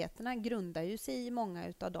rättigheterna grundar ju sig i många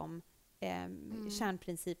utav de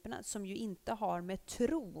kärnprinciperna som ju inte har med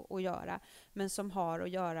tro att göra, men som har att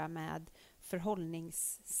göra med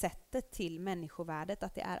förhållningssättet till människovärdet,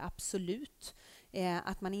 att det är absolut,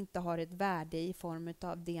 att man inte har ett värde i form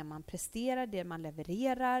av det man presterar, det man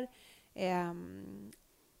levererar.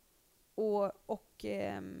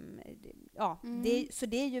 Så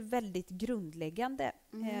det är ju väldigt grundläggande.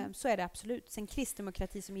 Så är det absolut. Sen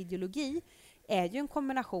kristdemokrati som ideologi är ju en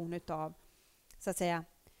kombination utav, så att säga,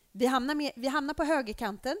 vi hamnar på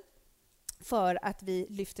högerkanten för att vi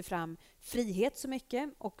lyfter fram frihet så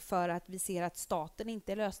mycket och för att vi ser att staten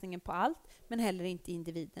inte är lösningen på allt, men heller inte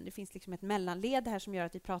individen. Det finns liksom ett mellanled här som gör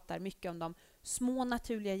att vi pratar mycket om de små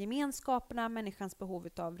naturliga gemenskaperna, människans behov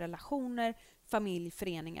av relationer, familj,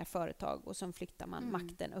 föreningar, företag, och så flyttar man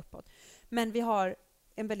makten uppåt. Men vi har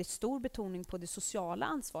en väldigt stor betoning på det sociala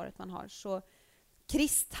ansvaret man har. Så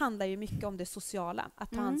krist handlar ju mycket om det sociala,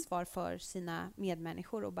 att ta ansvar för sina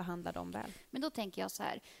medmänniskor och behandla dem väl. Men då tänker jag så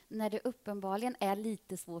här, när det uppenbarligen är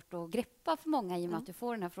lite svårt att greppa för många i och med att du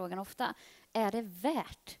får den här frågan ofta, är det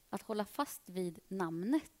värt att hålla fast vid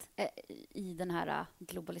namnet i den här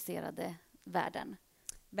globaliserade världen?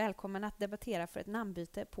 Välkommen att debattera för ett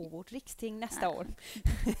namnbyte på vårt riksting nästa år.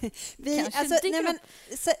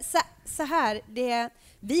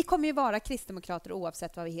 Vi kommer ju vara kristdemokrater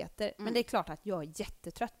oavsett vad vi heter, men det är klart att jag är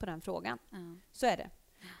jättetrött på den frågan. Så är det.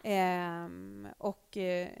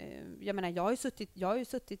 Jag menar, jag har ju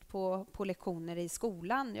suttit på lektioner i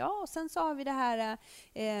skolan. Ja, och sen så har vi det här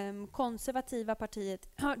konservativa partiet.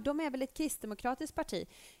 De är väl ett kristdemokratiskt parti?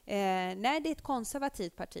 Nej, det är ett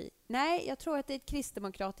konservativt parti. Nej, jag tror att det är ett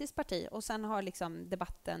kristdemokratiskt parti. Och sen har liksom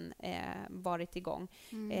debatten varit igång.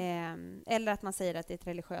 Eller att man säger att det är ett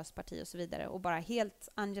religiöst parti och så vidare. Och bara helt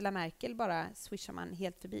Angela Merkel bara swishar man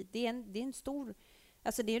helt förbi. Det är en stor...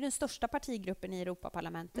 Alltså det är den största partigruppen i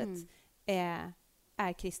Europaparlamentet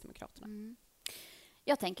är Kristdemokraterna.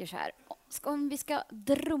 Jag tänker så här, om vi ska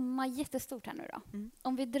drömma jättestort här nu då.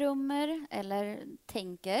 Om vi drömmer eller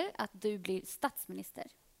tänker att du blir statsminister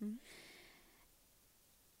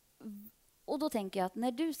Och då tänker jag att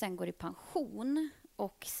när du sen går i pension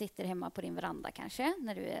och sitter hemma på din veranda kanske,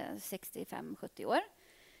 när du är 65-70 år,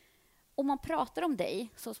 och man pratar om dig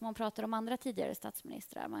så som man pratar om andra tidigare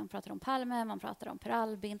statsministrar, man pratar om Palme, man pratar om Per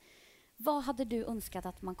Albin, vad hade du önskat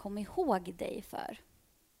att man kom ihåg dig för?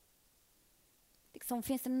 Liksom,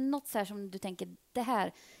 finns det något så här som du tänker, det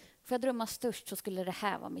här, får jag drömma störst så skulle det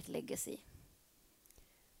här vara mitt legacy?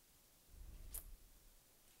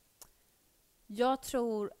 Jag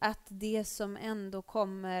tror att det som ändå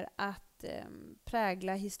kommer att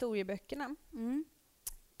prägla historieböckerna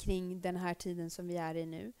kring den här tiden som vi är i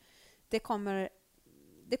nu, det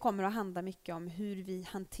kommer att handla mycket om hur vi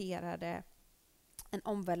hanterade en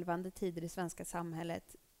omvälvande tid i det svenska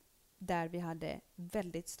samhället där vi hade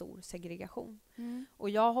väldigt stor segregation. Och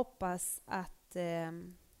jag hoppas att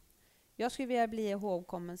jag skulle vilja bli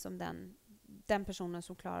ihågkommen som den personen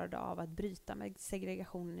som klarade av att bryta med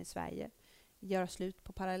segregationen i Sverige, göra slut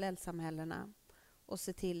på parallellsamhällena och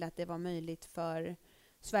se till att det var möjligt för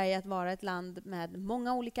Sverige att vara ett land med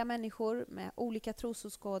många olika människor, med olika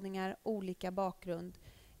trosåskådningar, olika bakgrund,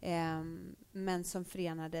 men som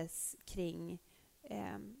förenades kring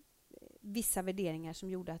vissa värderingar som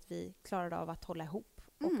gjorde att vi klarade av att hålla ihop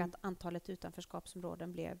och att antalet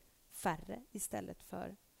utanförskapsområden blev färre istället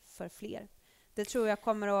för fler. Det tror jag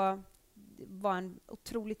kommer att vara en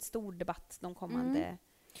otroligt stor debatt de kommande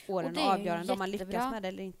åren och avgörande om man lyckas med det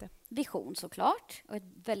eller inte. Vision såklart och ett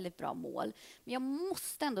väldigt bra mål. Men jag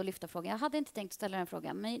måste ändå lyfta frågan. Jag hade inte tänkt ställa den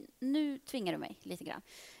frågan, men nu tvingar du mig lite grann.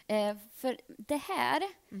 För det här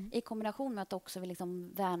i kombination med att också vill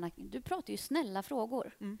liksom värna... Du pratar ju snälla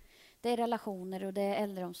frågor. Det är relationer och det är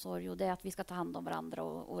äldreomsorg och det är att vi ska ta hand om varandra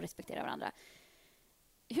och respektera varandra.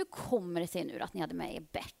 Hur kommer det sig nu att ni hade med er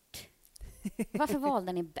Bert? Varför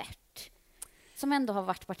valde ni Bert? Som ändå har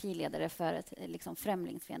varit partiledare för ett liksom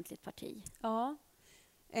främlingsfientligt parti. Ja.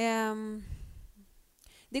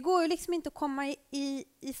 Det går ju liksom inte att komma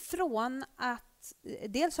ifrån att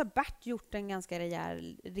dels har Bert gjort en ganska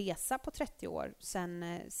rejäl resa på 30 år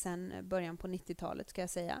sen början på 90-talet ska jag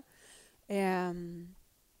säga.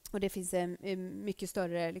 Och det finns en mycket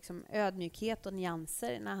större liksom ödmjukhet och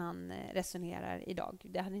nyanser när han resonerar idag.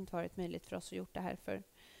 Det hade inte varit möjligt för oss att gjort det här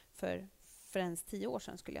för ens 10 år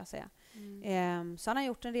sedan skulle jag säga. Så han har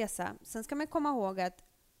gjort en resa. Sen ska man komma ihåg att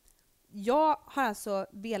jag har alltså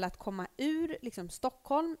velat komma ur liksom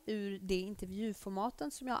Stockholm, ur det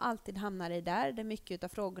intervjuformaten som jag alltid hamnar i där mycket av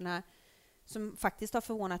frågorna som faktiskt har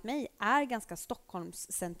förvånat mig är ganska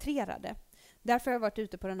Stockholmscentrerade. Därför har jag varit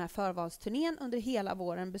ute på den här förvalsturnén under hela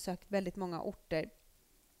våren, besökt väldigt många orter.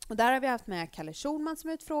 Och där har vi haft med Kalle Schulman som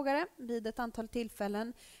utfrågare vid ett antal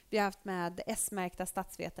tillfällen. Vi har haft med S-märkta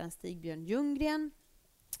statsvetaren Stig-Björn Ljunggren.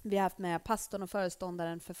 Vi har haft med pastorn och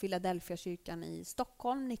föreståndaren för Philadelphia kyrkan i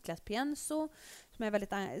Stockholm, Niklas Pienso, som är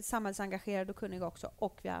väldigt samhällsengagerad och kunnig också.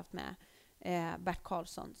 Och vi har haft med Bert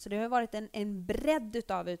Karlsson. Så det har varit en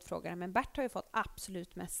bredd av utfrågare, men Bert har ju fått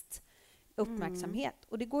absolut mest uppmärksamhet.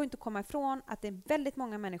 Och det går inte att komma ifrån att det är väldigt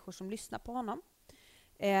många människor som lyssnar på honom.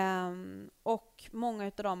 Och många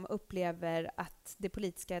av dem upplever att det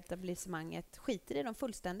politiska etablissemanget skiter i dem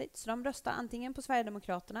fullständigt. Så de röstar antingen på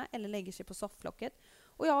Sverigedemokraterna eller lägger sig på sofflocket.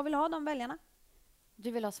 Och jag vill ha de väljarna.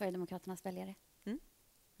 Du vill ha Sverigedemokraternas väljare?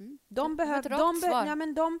 Det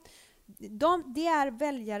är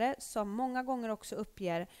väljare som många gånger också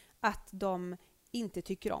uppger att de inte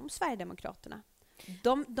tycker om Sverigedemokraterna.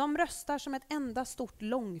 De röstar som ett enda stort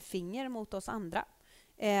långfinger mot oss andra.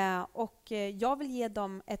 Och jag vill ge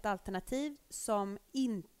dem ett alternativ som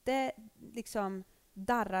inte liksom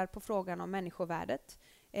darrar på frågan om människovärdet,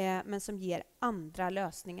 men som ger andra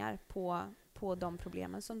lösningar på de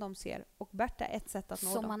problemen som de ser. Och Bert är ett sätt att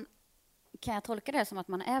nå dem. Kan jag tolka det som att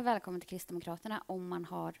man är välkommen till Kristdemokraterna om man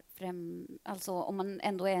om man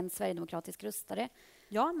ändå är en sverigedemokratisk röstare?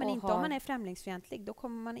 Ja, men inte om man är främlingsfientlig. Då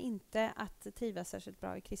kommer man inte att trivas särskilt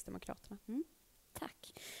bra i Kristdemokraterna.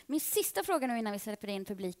 Tack. Min sista fråga nu innan vi släpper in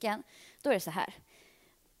publiken. Då är det så här.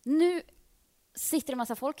 Nu sitter en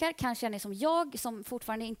massa folk här. Kanske är ni som jag som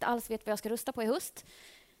fortfarande inte alls vet vad jag ska rösta på i höst.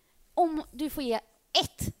 Om du får ge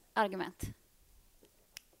ett argument.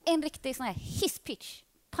 En riktig sån här hisspitch.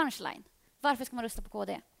 Punchline. Varför ska man rösta på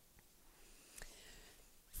KD?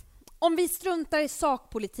 Om vi struntar i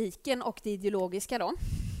sakpolitiken och det ideologiska då.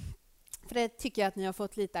 För det tycker jag att ni har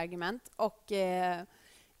fått lite argument. Och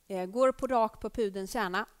går på pudelns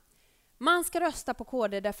kärna. Man ska rösta på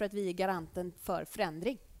KD därför att vi är garanten för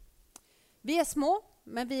förändring. Vi är små,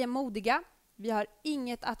 men vi är modiga. Vi har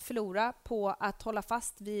inget att förlora på att hålla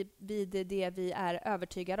fast vid det vi är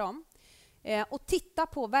övertygade om. och titta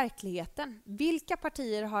på verkligheten. Vilka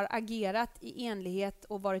partier har agerat i enlighet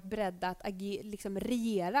och varit beredda att liksom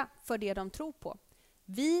regera för det de tror på?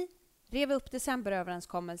 Vi rev upp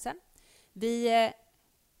decemberöverenskommelsen. Vi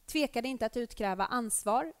tvekade inte att utkräva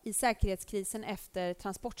ansvar i säkerhetskrisen efter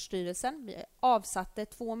Transportstyrelsen. Vi avsatte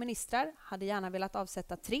 2 ministrar, hade gärna velat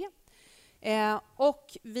avsätta 3.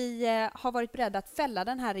 Och vi har varit beredda att fälla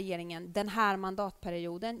den här regeringen den här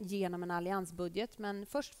mandatperioden genom en alliansbudget. Men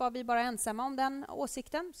först var vi bara ensamma om den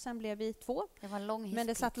åsikten, sen blev vi 2. Det var en lång historik. Men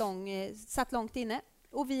det satt långt inne.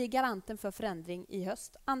 Och vi är garanten för förändring i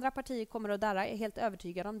höst. Andra partier kommer att darra, jag är helt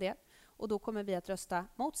övertygad om det. Och då kommer vi att rösta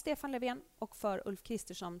mot Stefan Löfven och för Ulf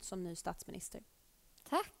Kristersson som ny statsminister.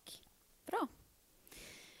 Tack. Bra.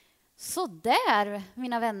 Så där,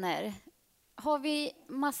 mina vänner. Har vi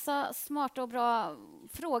massa smarta och bra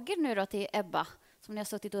frågor nu då till Ebba som ni har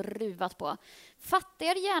suttit och ruvat på. Fatta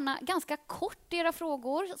er gärna ganska kort era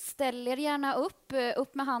frågor. Ställ er gärna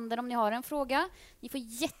upp med handen om ni har en fråga. Ni får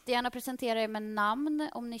jättegärna presentera er med namn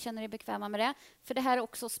om ni känner er bekväma med det. För det här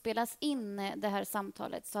också spelas in, det här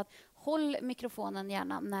samtalet. Så att håll mikrofonen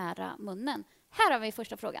gärna nära munnen. Här har vi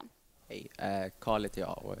första frågan. Hej, Carl heter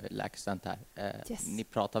jag och är läkarstudent här. Yes. Ni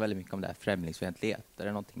pratar väldigt mycket om det här främlingsfientlighet. Är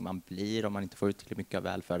det någonting man blir om man inte får ut tillräckligt mycket av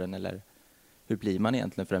välfärden? Eller hur blir man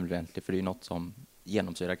egentligen främlingsfientlig? För det är ju något som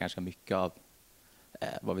genomsyrar ganska mycket av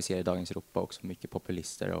vad vi ser i dagens Europa också. Mycket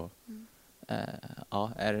populister och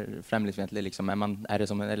är främlingsfientlig liksom,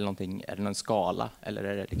 är det någon skala eller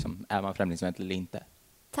är det liksom, är man främlingsfientlig eller inte?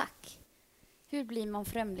 Tack. Hur blir man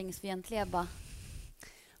främlingsfientlig, Ebba?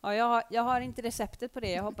 Ja, jag har inte receptet på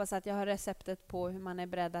det. Jag hoppas att jag har receptet på hur man är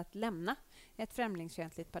beredd att lämna ett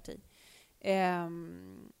främlingsfientligt parti.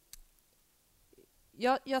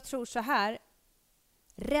 Jag tror så här.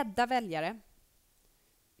 Rädda väljare.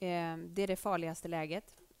 Det är det farligaste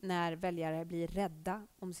läget. När väljare blir rädda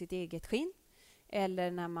om sitt eget skinn.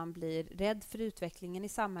 Eller när man blir rädd för utvecklingen i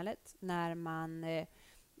samhället. När man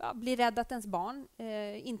blir rädd att ens barn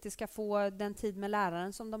inte ska få den tid med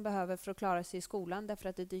läraren som de behöver för att klara sig i skolan. Därför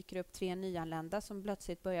att det dyker upp 3 nyanlända som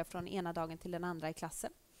plötsligt börjar från ena dagen till den andra i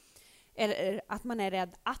klassen. Eller att man är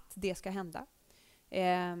rädd att det ska hända.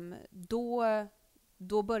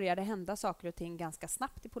 Då börjar det hända saker och ting ganska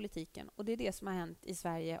snabbt i politiken. Och det är det som har hänt i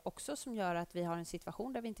Sverige också som gör att vi har en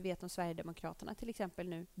situation där vi inte vet om Sverigedemokraterna till exempel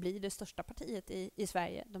nu blir det största partiet i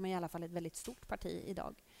Sverige. De är i alla fall ett väldigt stort parti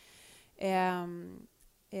idag.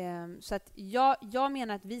 Så att jag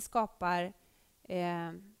menar att vi skapar...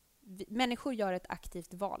 människor gör ett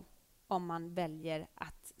aktivt val om man väljer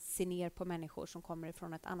att se ner på människor som kommer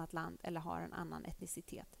ifrån ett annat land eller har en annan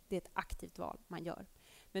etnicitet. Det är ett aktivt val man gör.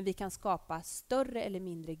 Men vi kan skapa större eller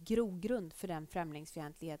mindre grogrund för den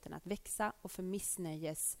främlingsfientligheten att växa och för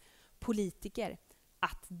missnöjespolitiker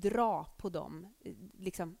att dra på dem,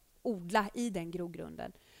 liksom odla i den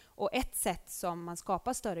grogrunden. Och ett sätt som man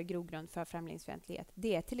skapar större grogrund för främlingsfientlighet,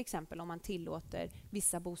 det är till exempel om man tillåter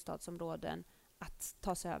vissa bostadsområden att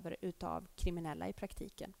tas över utav kriminella i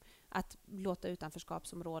praktiken. Att låta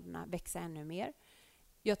utanförskapsområdena växa ännu mer.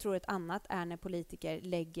 Jag tror ett annat är när politiker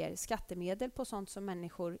lägger skattemedel på sånt som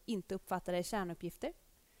människor inte uppfattar är kärnuppgifter.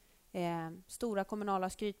 Stora kommunala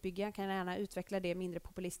skrytbyggen, kan gärna utveckla det mindre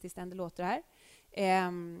populistiskt än det låter här.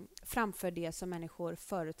 Framför det som människor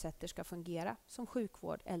förutsätter ska fungera, som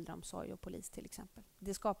sjukvård, äldreomsorg och polis till exempel.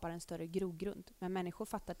 Det skapar en större grogrund, men människor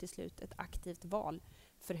fattar till slut ett aktivt val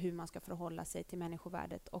för hur man ska förhålla sig till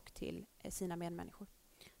människovärdet och till sina medmänniskor.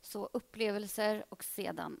 Så upplevelser och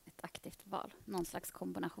sedan ett aktivt val. Någon slags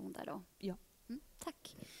kombination där då. Ja.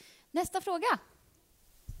 Tack. Nästa fråga.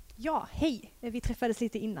 Ja, hej. Vi träffades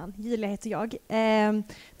lite innan. Julia heter jag.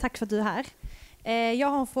 Tack för att du är här. Jag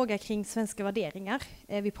har en fråga kring svenska värderingar.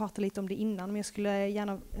 Vi pratade lite om det innan, men jag skulle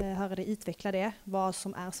gärna höra dig utveckla det. Vad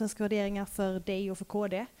som är svenska värderingar för dig och för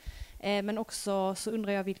KD. Men också så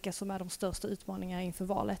undrar jag vilka som är de största utmaningarna inför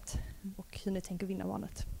valet och hur ni tänker vinna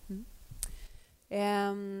valet.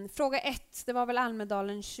 Fråga 1. Det var väl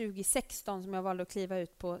Almedalen 2016 som jag valde att kliva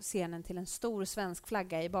ut på scenen till en stor svensk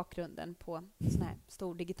flagga i bakgrunden på en sån här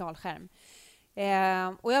stor digital skärm.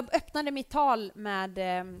 Och jag öppnade mitt tal med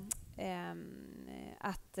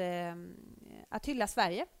att hylla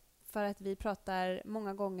Sverige. För att vi pratar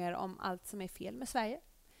många gånger om allt som är fel med Sverige.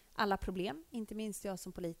 Alla problem, inte minst jag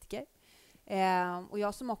som politiker. Och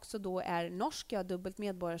jag som också då är norsk, jag har dubbelt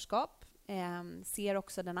medborgarskap. Ser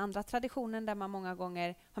också den andra traditionen där man många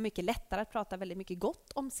gånger har mycket lättare att prata väldigt mycket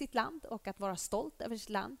gott om sitt land och att vara stolt över sitt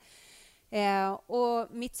land. Och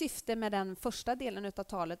mitt syfte med den första delen av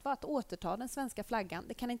talet var att återta den svenska flaggan.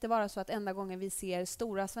 Det kan inte vara så att enda gången vi ser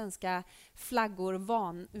stora svenska flaggor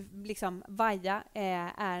vaja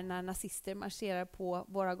är när nazister marscherar på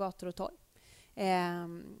våra gator och torg.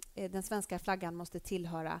 Den svenska flaggan måste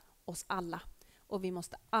tillhöra oss alla. Och vi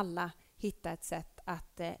måste alla hitta ett sätt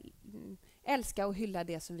att älska och hylla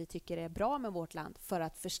det som vi tycker är bra med vårt land för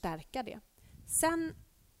att förstärka det. Sen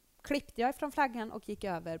klippte jag ifrån flaggan och gick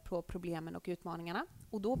över på problemen och utmaningarna.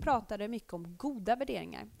 Och då pratade jag mycket om goda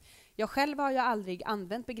värderingar. Jag själv har ju aldrig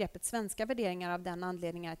använt begreppet svenska värderingar av den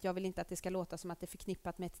anledningen att jag vill inte att det ska låta som att det är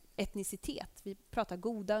förknippat med etnicitet. Vi pratar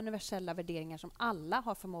goda universella värderingar som alla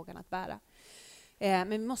har förmågan att bära. Men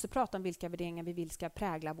vi måste prata om vilka värderingar vi vill ska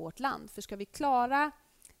prägla vårt land. För ska vi klara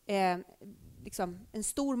en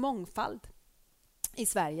stor mångfald i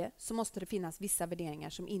Sverige så måste det finnas vissa värderingar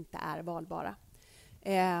som inte är valbara.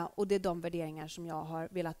 Och det är de värderingar som jag har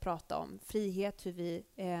velat prata om. Frihet, hur vi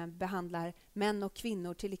behandlar män och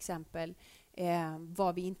kvinnor till exempel,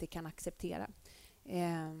 vad vi inte kan acceptera.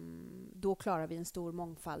 Då klarar vi en stor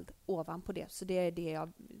mångfald ovanpå det. Så det är det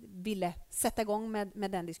jag ville sätta igång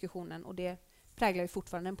med den diskussionen, och det präglar ju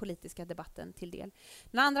fortfarande den politiska debatten till del.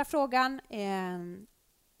 Den andra frågan,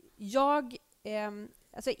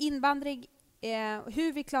 invandring,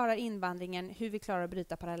 hur vi klarar invandringen, hur vi klarar att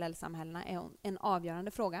bryta parallellsamhällena är en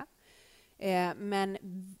avgörande fråga. Men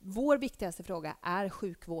vår viktigaste fråga är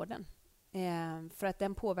sjukvården. För att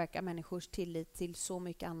den påverkar människors tillit till så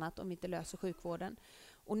mycket annat om vi inte löser sjukvården.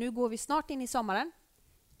 Och nu går vi snart in i sommaren.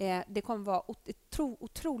 Det kommer vara ett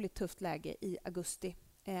otroligt tufft läge i augusti,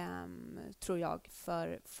 tror jag,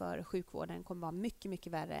 för sjukvården. Det kommer vara mycket,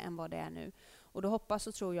 mycket värre än vad det är nu. Och då hoppas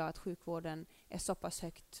och tror jag att sjukvården är så pass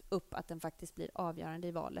högt upp att den faktiskt blir avgörande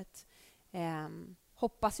i valet.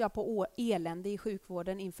 Hoppas jag på elände i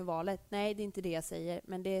sjukvården inför valet? Nej, det är inte det jag säger,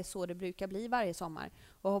 men det är så det brukar bli varje sommar.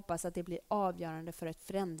 Och hoppas att det blir avgörande för ett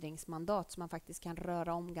förändringsmandat så man faktiskt kan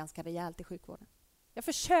röra om ganska rejält i sjukvården. Jag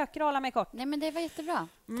försöker hålla mig kort. Nej, men det var jättebra.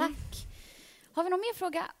 Tack. Har vi någon mer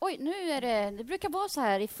fråga? Oj, nu är det brukar vara så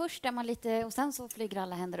här. Först är man lite och sen så flyger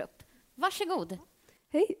alla händer upp. Varsågod.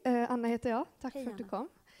 Hej, Anna heter jag. Tack Hej, för att du Anna. kom.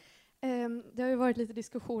 Det har ju varit lite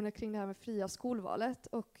diskussioner kring det här med fria skolvalet,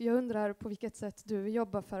 och jag undrar på vilket sätt du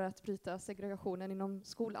jobbar för att bryta segregationen inom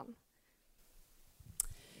skolan.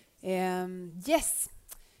 Yes.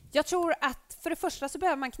 Jag tror att för det första så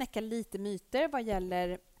behöver man knäcka lite myter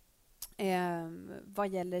vad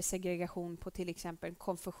gäller segregation på till exempel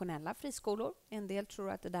konfessionella friskolor. En del tror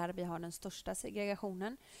att det är där vi har den största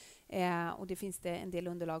segregationen. Och det finns det en del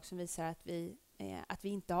underlag som visar att vi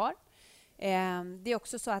inte har. Det är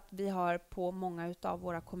också så att vi har på många av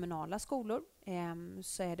våra kommunala skolor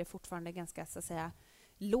så är det fortfarande ganska, så att säga,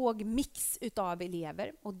 låg mix utav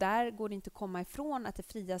elever. Och där går det inte att komma ifrån att det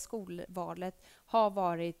fria skolvalet har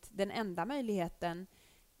varit den enda möjligheten,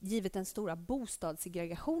 givet den stora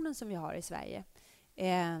bostadssegregationen som vi har i Sverige,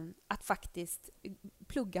 att faktiskt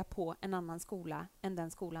plugga på en annan skola än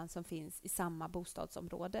den skolan som finns i samma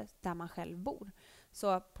bostadsområde där man själv bor.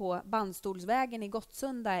 Så på Bandstolsvägen i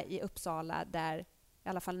Gottsunda i Uppsala, där i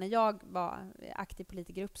alla fall när jag var aktiv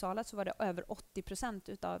politiker i Uppsala, så var det över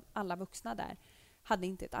 80% av alla vuxna där hade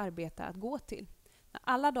inte ett arbete att gå till. När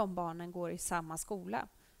alla de barnen går i samma skola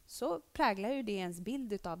så präglar ju det ens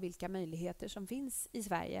bild av vilka möjligheter som finns i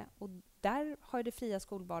Sverige. Och där har det fria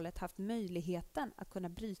skolvalet haft möjligheten att kunna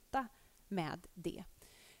bryta med det.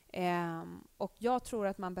 Och jag tror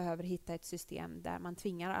att man behöver hitta ett system där man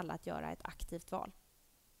tvingar alla att göra ett aktivt val.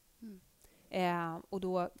 Och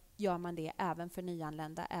då gör man det även för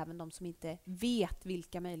nyanlända, även de som inte vet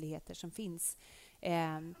vilka möjligheter som finns.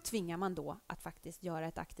 Tvingar man då att faktiskt göra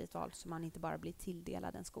ett aktivt val så man inte bara blir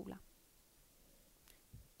tilldelad en skola.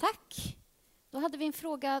 Tack. Då hade vi en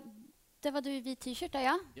fråga. Det var du i vit t-shirt där,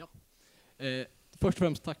 ja? Först och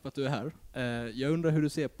främst tack för att du är här. Jag undrar hur du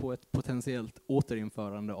ser på ett potentiellt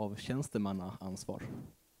återinförande av tjänstemannaansvar.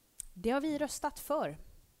 Det har vi röstat för.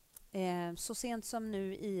 Så sent som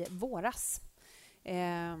nu i våras.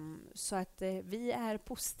 Så att vi är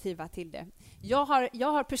positiva till det. Jag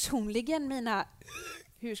har personligen mina...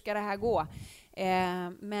 Hur ska det här gå?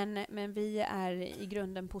 Men vi är i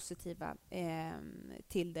grunden positiva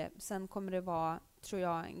till det. Sen kommer det vara, tror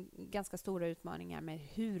jag, ganska stora utmaningar med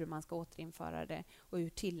hur man ska återinföra det och hur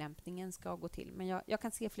tillämpningen ska gå till. Men jag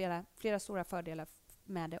kan se flera stora fördelar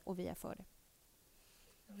med det, och vi är för det.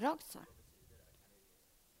 Rakt svar.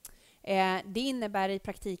 Det innebär i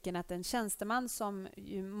praktiken att en tjänsteman som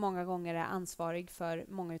ju många gånger är ansvarig för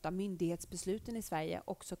många av myndighetsbesluten i Sverige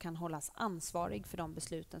också kan hållas ansvarig för de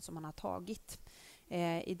besluten som man har tagit.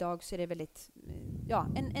 Idag så är det väldigt...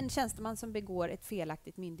 en tjänsteman som begår ett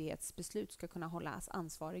felaktigt myndighetsbeslut ska kunna hållas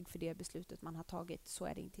ansvarig för det beslutet man har tagit. Så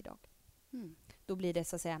är det inte idag. Då blir det,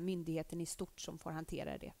 så att säga, myndigheten i stort som får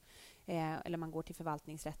hantera det. Eller man går till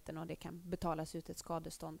förvaltningsrätten och det kan betalas ut ett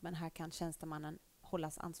skadestånd. Men här kan tjänstemannen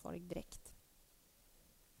hållas ansvarig direkt.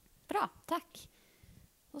 Bra, tack.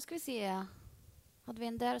 Då ska vi se. Hade vi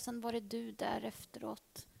en där och sen var det du där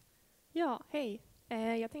efteråt. Ja, hej.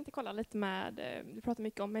 Jag tänkte kolla lite med, du pratar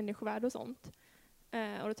mycket om människovärde och sånt.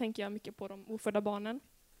 Och då tänker jag mycket på de ofödda barnen.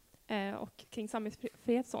 Och kring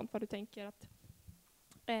samhällsfrihet och sånt, vad du tänker att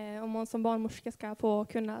om man som barnmorska ska få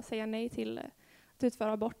kunna säga nej till att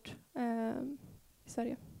utföra abort i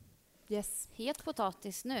Sverige. Yes. Het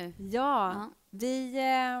potatis nu. Ja. Vi...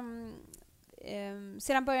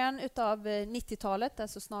 sedan början av 90-talet,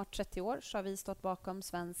 alltså snart 30 år, så har vi stått bakom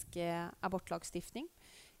svensk abortlagstiftning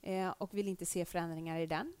och vill inte se förändringar i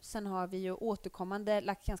den. Sen har vi ju återkommande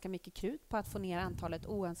lagt ganska mycket krut på att få ner antalet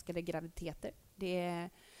oönskade graviditeter. Det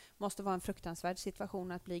måste vara en fruktansvärd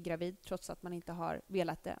situation att bli gravid trots att man inte har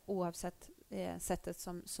velat det, oavsett sättet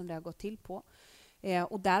som det har gått till på.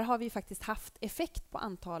 Och där har vi faktiskt haft effekt på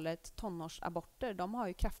antalet tonårsaborter. De har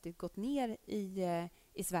ju kraftigt gått ner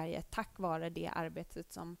i Sverige tack vare det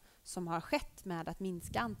arbetet som har skett med att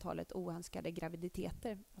minska antalet oönskade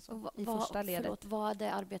graviditeter. Alltså i första ledet. Vad har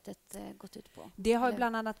det arbetet gått ut på? Det har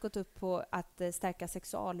bland annat gått upp på att stärka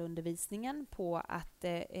sexualundervisningen, på att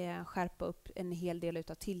skärpa upp en hel del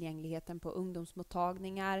av tillgängligheten på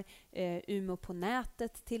ungdomsmottagningar, Umeå på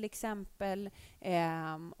nätet till exempel,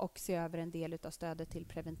 och se över en del av stödet till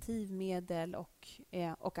preventivmedel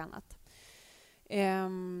och annat.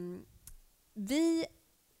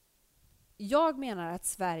 Jag menar att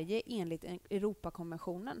Sverige enligt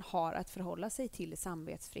Europakonventionen har att förhålla sig till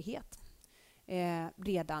samvetsfrihet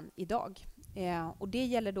redan idag. Och det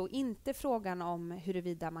gäller då inte frågan om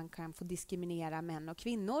huruvida man kan få diskriminera män och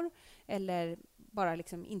kvinnor eller bara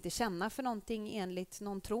liksom inte känna för någonting enligt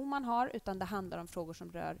någon tro man har, utan det handlar om frågor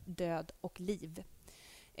som rör död och liv,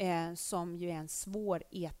 som ju är en svår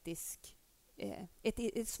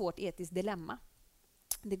ett svårt etiskt dilemma.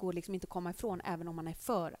 Det går liksom inte att komma ifrån även om man är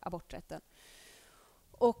för aborträtten.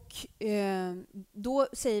 Och då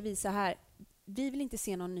säger vi så här, vi vill inte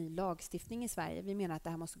se någon ny lagstiftning i Sverige. Vi menar att det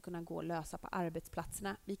här måste kunna gå att lösa på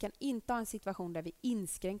arbetsplatserna. Vi kan inte ha en situation där vi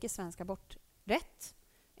inskränker svensk aborträtt.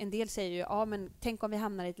 En del säger ju, ja men tänk om vi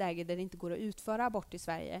hamnar i ett läge där det inte går att utföra abort i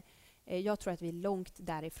Sverige. Jag tror att vi är långt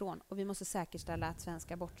därifrån och vi måste säkerställa att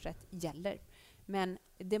svensk aborträtt gäller. Men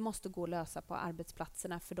det måste gå att lösa på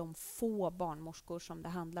arbetsplatserna för de få barnmorskor som det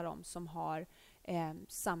handlar om som har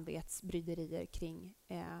samvetsbryderier kring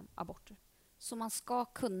aborter. Så man ska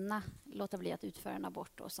kunna låta bli att utföra en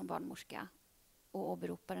abort då, som barnmorska och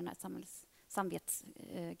åberopa den här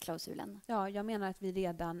samvetsklausulen? Ja, jag menar att vi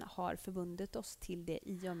redan har förbundit oss till det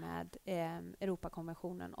i och med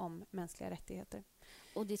Europakonventionen om mänskliga rättigheter.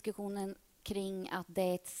 Och diskussionen kring att det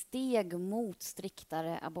är ett steg mot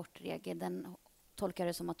striktare abortregler, den tolkar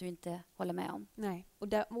det som att du inte håller med om? Nej,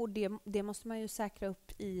 och det måste man ju säkra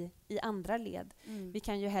upp i andra led. Vi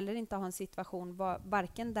kan ju heller inte ha en situation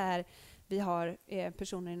varken där vi har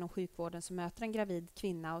personer inom sjukvården som möter en gravid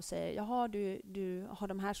kvinna och säger jaha, du har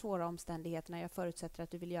de här svåra omständigheterna, jag förutsätter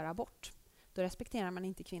att du vill göra abort. Då respekterar man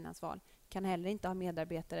inte kvinnans val. Kan heller inte ha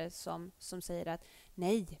medarbetare som säger att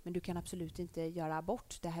nej, men du kan absolut inte göra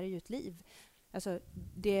abort, det här är ju ett liv. Alltså,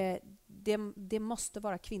 det måste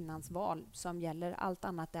vara kvinnans val som gäller. Allt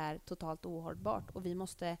annat är totalt ohållbart och vi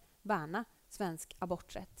måste värna svensk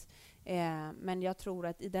aborträtt. Men jag tror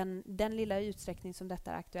att i den lilla utsträckning som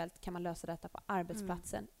detta är aktuellt kan man lösa detta på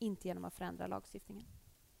arbetsplatsen, inte genom att förändra lagstiftningen.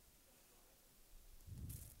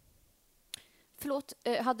 Förlåt,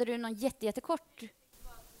 hade du någon jättekort?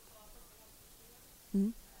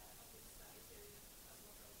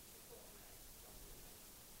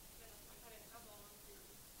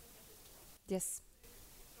 Yes.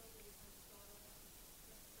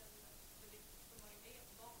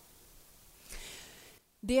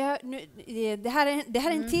 Det här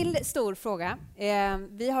är en till stor fråga.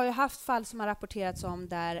 Vi har ju haft fall som har rapporterats om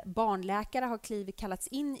där barnläkare har kallats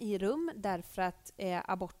in i rum därför att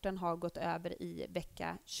aborten har gått över i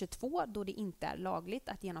vecka 22 då det inte är lagligt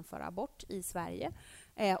att genomföra abort i Sverige.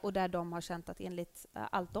 Och där de har känt att enligt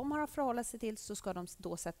allt de har att förhålla sig till så ska de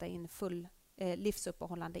då sätta in full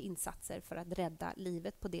livsuppehållande insatser för att rädda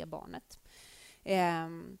livet på det barnet.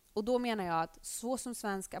 Och då menar jag att så som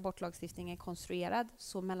svensk abortlagstiftning är konstruerad,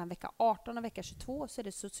 så mellan vecka 18 och vecka 22 så är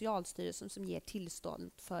det Socialstyrelsen som ger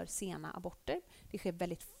tillstånd för sena aborter. Det sker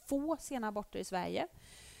väldigt få sena aborter i Sverige.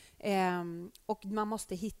 Och man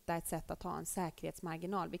måste hitta ett sätt att ha en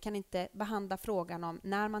säkerhetsmarginal. Vi kan inte behandla frågan om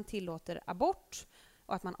när man tillåter abort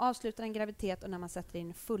och att man avslutar en graviditet och när man sätter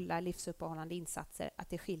in fulla livsuppehållande insatser, att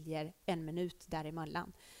det skiljer 1 minut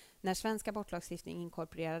däremellan. När svensk abortlagstiftning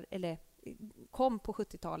kom på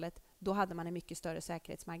 70-talet, då hade man en mycket större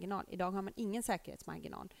säkerhetsmarginal. Idag har man ingen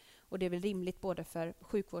säkerhetsmarginal. Och det är väl rimligt både för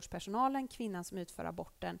sjukvårdspersonalen, kvinnan som utför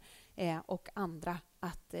aborten och andra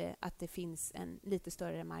att det finns en lite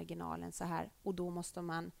större marginal än så här. Och då måste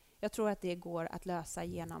man, jag tror att det går att lösa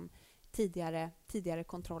genom tidigare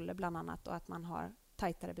kontroller bland annat och att man har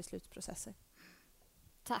tajtare beslutsprocesser.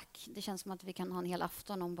 Tack. Det känns som att vi kan ha en hel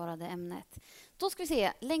afton om bara det ämnet. Då ska vi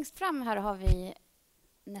se. Längst fram här har vi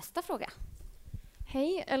nästa fråga.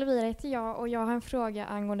 Hej, Elvira heter jag och jag har en fråga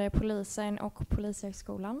angående polisen och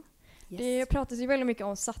Polishögskolan. Yes. Det pratas ju väldigt mycket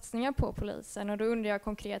om satsningar på polisen och då undrar jag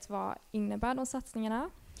konkret vad innebär de satsningarna?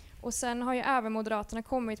 Och sen har ju även Moderaterna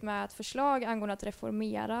kommit med ett förslag angående att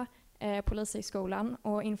reformera Polishögskolan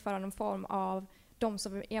och införa någon form av de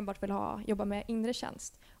som enbart vill jobba med inre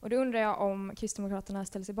tjänst. Och då undrar jag om Kristdemokraterna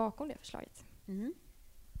ställer sig bakom det förslaget.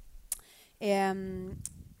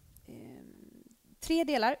 Tre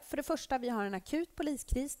delar. För det första, vi har en akut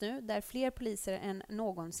poliskris nu där fler poliser än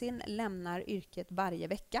någonsin lämnar yrket varje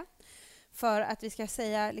vecka. För att vi ska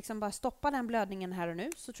säga, liksom bara stoppa den blödningen här och nu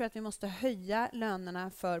så tror jag att vi måste höja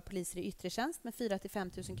lönerna för poliser i yttre tjänst med 4 000 till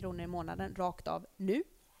 5 000 kronor i månaden rakt av nu.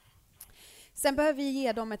 Sen behöver vi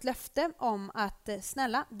ge dem ett löfte om att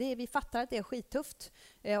snälla, vi fattar att det är skittufft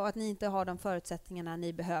och att ni inte har de förutsättningarna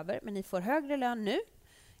ni behöver, men ni får högre lön nu.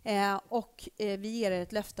 Och vi ger er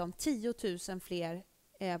ett löfte om 10 000 fler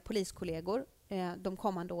poliskollegor de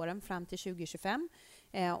kommande åren fram till 2025.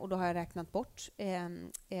 Och då har jag räknat bort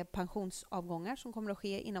pensionsavgångar som kommer att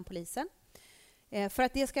ske inom polisen. För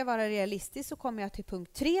att det ska vara realistiskt så kommer jag till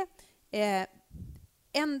punkt 3.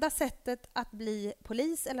 Enda sättet att bli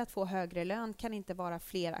polis eller att få högre lön kan inte vara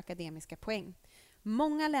fler akademiska poäng.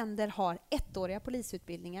 Många länder har 1-åriga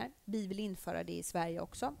polisutbildningar. Vi vill införa det i Sverige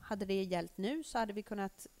också. Hade det gällt nu så hade vi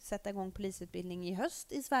kunnat sätta igång polisutbildning i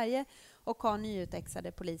höst i Sverige och ha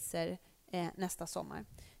nyutexade poliser nästa sommar.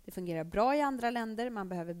 Det fungerar bra i andra länder. Man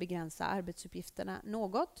behöver begränsa arbetsuppgifterna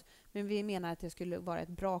något. Men vi menar att det skulle vara ett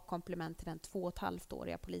bra komplement till den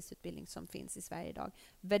 2,5-åriga polisutbildning som finns i Sverige idag.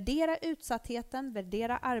 Värdera utsattheten,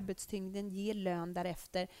 värdera arbetstyngden, ge lön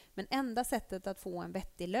därefter. Men enda sättet att få en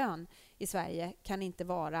vettig lön i Sverige kan inte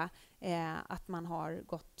vara att man har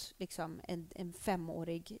gått liksom en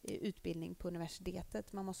 5-årig utbildning på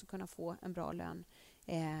universitetet. Man måste kunna få en bra lön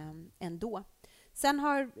ändå. Sen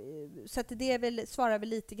så att det svarar väl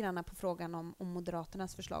lite grann på frågan om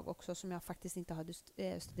Moderaternas förslag också som jag faktiskt inte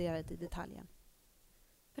har studerat i detaljen.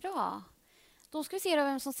 Bra. Då ska vi se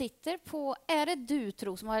vem som sitter på... Är det du,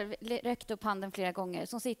 Tro, som har räckt upp handen flera gånger,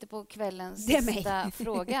 som sitter på kvällens sista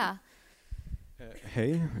fråga?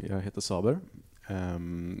 Hej, jag heter Saber.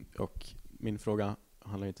 Och min fråga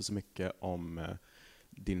handlar inte så mycket om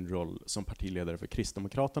din roll som partiledare för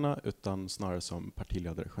Kristdemokraterna utan snarare som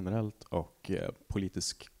partiledare generellt och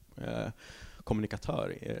politisk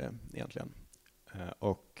kommunikatör egentligen.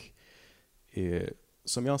 Och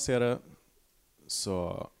som jag ser det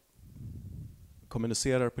så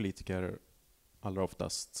kommunicerar politiker allra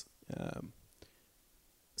oftast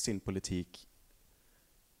sin politik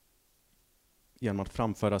genom att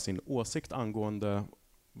framföra sin åsikt angående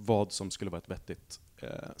vad som skulle vara ett vettigt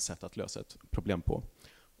sätt att lösa ett problem på.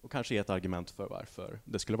 Och kanske ge ett argument för varför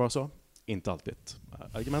det skulle vara så. Inte alltid ett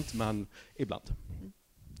argument, men ibland.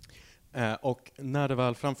 Och när det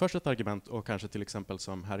väl framförs ett argument, och kanske till exempel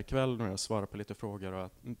som här ikväll när jag svarar på lite frågor och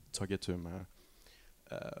har tagit tur med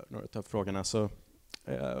några av frågorna, så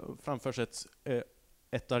framförs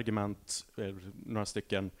ett argument, några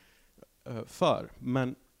stycken, för.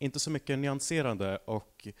 Men inte så mycket nyanserande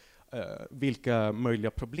och vilka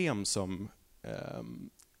möjliga problem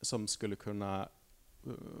som skulle kunna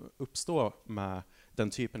uppstå med den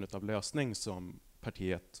typen av lösning som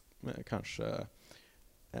partiet kanske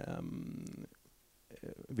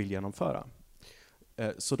vill genomföra.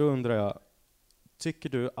 Så då undrar jag, tycker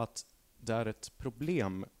du att det är ett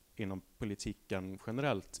problem inom politiken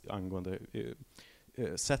generellt angående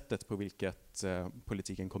sättet på vilket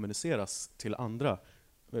politiken kommuniceras till andra,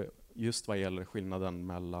 just vad gäller skillnaden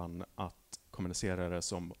mellan att kommunicera det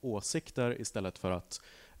som åsikter istället för att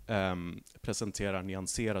presentera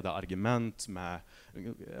nyanserade argument med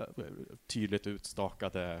tydligt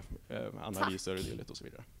utstakade analyser och så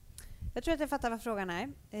vidare? Jag tror att jag fattar vad frågan är.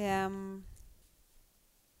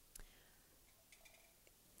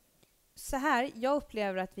 Så här, jag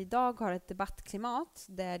upplever att vi idag har ett debattklimat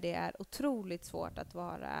där det är otroligt svårt att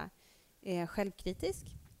vara självkritisk,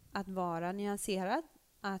 att vara nyanserad,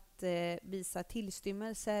 att visa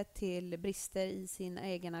tillstymmelse till brister i sin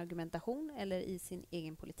egen argumentation eller i sin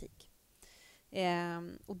egen politik.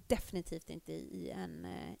 Och definitivt inte i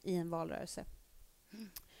en valrörelse.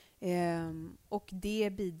 Och det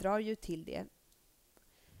bidrar ju till det.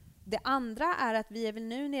 Det andra är att vi är väl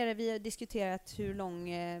nu nere, vi har diskuterat hur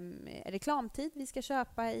lång reklamtid vi ska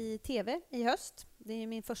köpa i tv i höst. Det är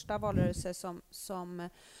min första valrörelse som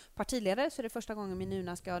partiledare, så det är första gången min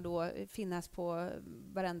nuna ska då finnas på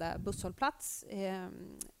varenda busshållplats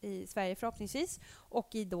i Sverige förhoppningsvis,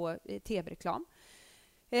 och i då tv-reklam.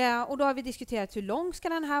 Och då har vi diskuterat hur lång ska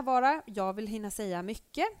den här vara. Jag vill hinna säga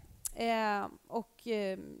mycket.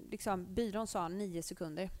 Liksom, byrån sa 9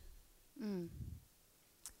 sekunder.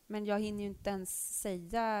 Men jag hinner ju inte ens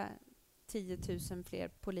säga 10 000 fler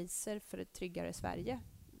poliser för ett tryggare Sverige.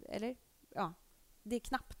 Eller? Ja, det är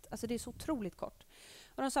knappt. Alltså det är så otroligt kort.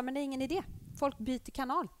 Och de sa, men det är ingen idé. Folk byter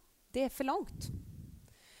kanal. Det är för långt.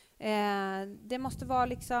 Det måste vara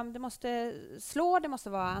liksom, det måste slå, det måste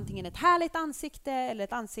vara antingen ett härligt ansikte eller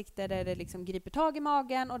ett ansikte där det liksom griper tag i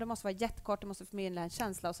magen, och det måste vara jättekort, det måste förmedla en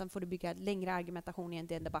känsla, och sen får du bygga längre argumentation i en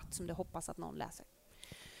debatt som du hoppas att någon läser.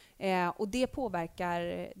 Och det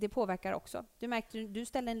påverkar också. Du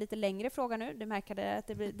ställde en lite längre fråga nu. Du märkte att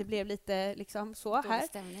det blev lite liksom så här.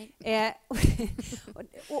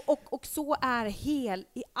 Och så är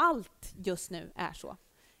i allt just nu är så.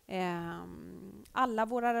 Alla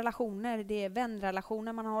våra relationer, det är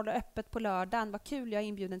vänrelationer, man håller öppet på lördagen. Vad kul, jag är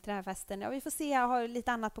inbjuden till den här festen. Ja, vi får se, jag har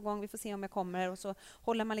lite annat på gång, vi får se om jag kommer. Och så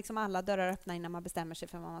håller man liksom alla dörrar öppna innan man bestämmer sig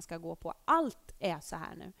för vad man ska gå på. Allt är så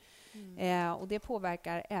här nu. Och det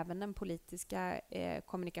påverkar även den politiska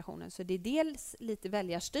kommunikationen. Så det är dels lite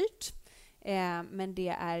väljarstyrt, men det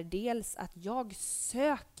är dels att jag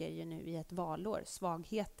söker ju nu i ett valår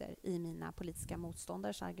svagheter i mina politiska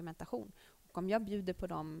motståndares argumentation. Och om jag bjuder på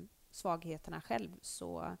de svagheterna själv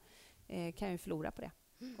så kan jag ju förlora på det.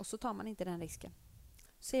 Och så tar man inte den risken.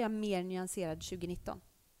 Så är jag mer nyanserad 2019.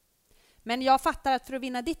 Men jag fattar att för att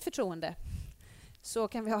vinna ditt förtroende så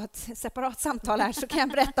kan vi ha ett separat samtal här, så kan jag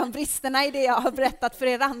berätta om bristerna i det jag har berättat för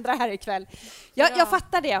er andra här ikväll. Jag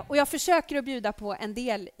fattar det, och jag försöker att bjuda på en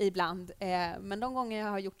del ibland. Men de gånger jag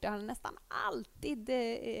har gjort det har nästan alltid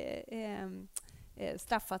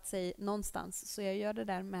straffat sig någonstans. Så jag gör det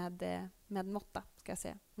där med måtta, ska jag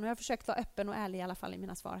säga. Nu har jag försökt vara öppen och ärlig i alla fall i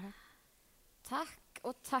mina svar här. Tack,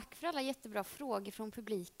 och tack för alla jättebra frågor från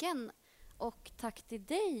publiken. Och tack till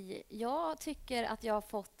dig. Jag tycker att jag har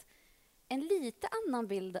fått en lite annan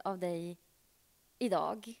bild av dig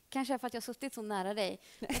idag. Kanske för att jag har suttit så nära dig.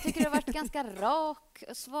 Jag tycker du har varit ganska rak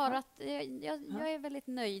och svarat. Jag är väldigt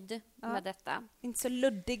nöjd med detta. Inte så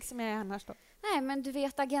luddig som jag är annars då. Nej, men du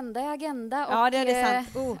vet, agenda är agenda. Och ja, det är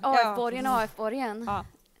sant. AF-borgen är AF-borgen. Ja.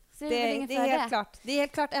 Det är helt klart. Det är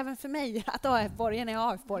helt klart även för mig att AF-borgen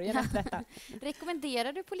är AF-borgen efter detta.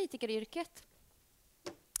 Rekommenderar du politikeryrket?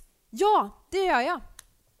 Ja, det gör jag.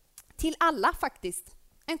 Till alla faktiskt.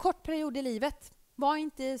 En kort period i livet. Var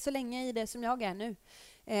inte så länge i det som jag är nu.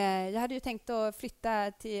 Jag hade ju tänkt att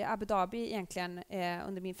flytta till Abu Dhabi egentligen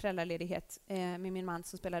under min föräldraledighet med min man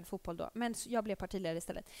som spelade fotboll då. Men jag blev partiledare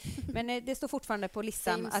istället. Men det står fortfarande på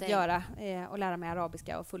listan att göra och lära mig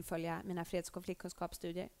arabiska och fullfölja mina freds- och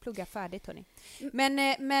konfliktkunskapsstudier. Plugga färdigt, hörni.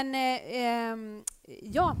 Men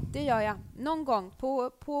ja, det gör jag. Någon gång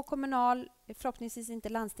på kommunal, förhoppningsvis inte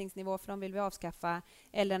landstingsnivå, för de vill vi avskaffa,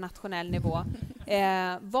 eller nationell nivå.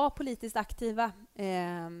 Var politiskt aktiva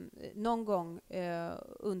någon gång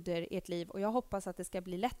under ert liv. Och jag hoppas att det ska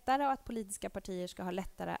bli lättare och att politiska partier ska ha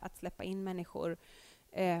lättare att släppa in människor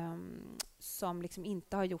som liksom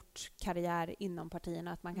inte har gjort karriär inom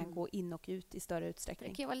partierna, att man kan gå in och ut i större utsträckning.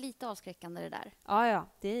 Det kan ju vara lite avskräckande det där. Ja,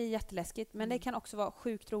 det är jätteläskigt, men det kan också vara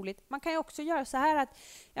sjukt roligt. Man kan ju också göra så här att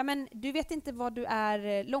du vet inte vad du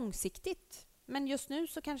är långsiktigt, men just nu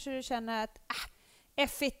så kanske du känner att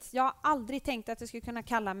F-it, jag har aldrig tänkt att jag skulle kunna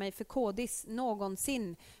kalla mig för kodis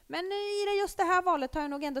någonsin. Men i just det här valet har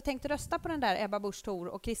jag nog ändå tänkt rösta på den där Ebba Busch Thor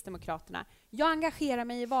och Kristdemokraterna. Jag engagerar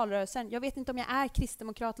mig i valrörelsen. Jag vet inte om jag är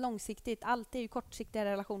kristdemokrat långsiktigt. Allt är ju kortsiktiga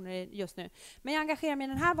relationer just nu. Men jag engagerar mig i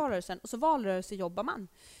den här valrörelsen, och så valrörelse jobbar man.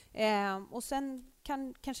 Och sen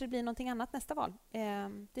kanske det blir någonting annat nästa val.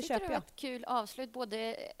 Det köper jag. Det var ett kul avslut, både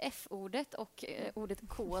F-ordet och ordet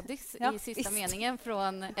kodis i sista meningen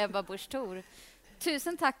från Ebba Busch Thor.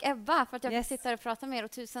 Tusen tack, Ebba, för att jag fick sitta här och prata med er.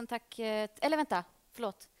 Och tusen tack... Eller vänta,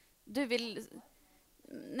 förlåt. Du vill...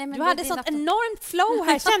 Nej, men du hade sånt enormt flow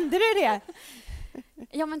här, kände du det?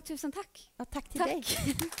 Ja, men tusen tack. Ja, tack till dig.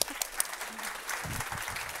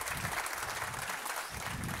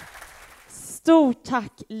 Stort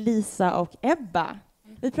tack, Lisa och Ebba.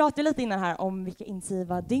 Vi pratade lite innan här om vilka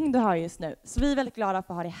intensiva dygn du har just nu. Så vi är väldigt glada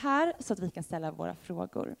för att ha dig här så att vi kan ställa våra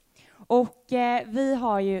frågor. Och vi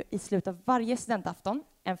har ju i slutet av varje studentafton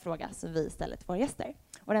en fråga som vi ställer till våra gäster.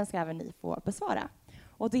 Och den ska även ni få besvara.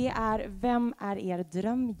 Och det är, vem är er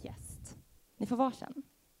drömgäst? Ni får varsin.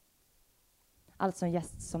 alltså en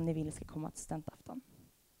gäst som ni vill ska komma till Studentafton.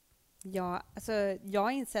 Ja, alltså,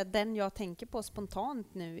 jag inser att den jag tänker på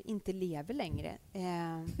spontant nu inte lever längre.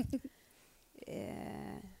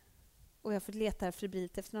 Och jag får leta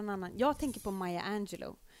febrilt efter någon annan. Jag tänker på Maya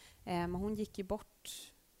Angelou. Hon gick ju bort,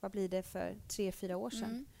 vad blir det, för 3-4 år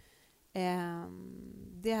sedan.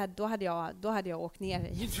 Då hade jag åkt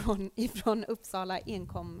ner ifrån Uppsala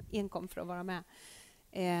enkom för att vara med.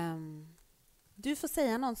 Du får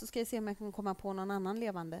säga någon så ska jag se om jag kan komma på någon annan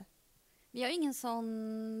levande. Jag är ingen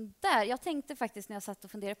sån där. Jag tänkte faktiskt när jag satt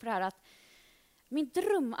och funderade på det här att min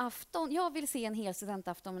drömafton, jag vill se en hel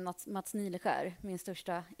studentafton med Mats Nileskär, min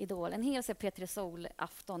största idol. En hel Peter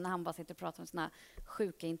Sol-afton när han bara sitter och pratar om såna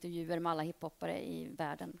sjuka intervjuer med alla hiphoppare i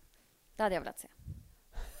världen. Det hade jag velat se.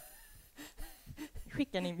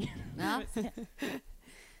 Skicka en inbjudan. Ja.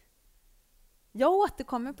 Jag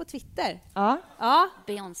återkommer på Twitter. Ja.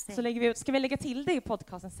 Beyoncé. Så lägger vi ut. Ska vi lägga till det i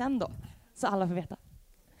podcasten sen då? Så alla får veta.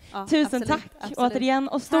 Ja, Tusen absolut, tack absolut. återigen.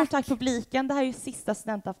 Och stort tack publiken. Det här är ju sista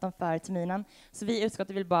studentafton för terminen. Så vi i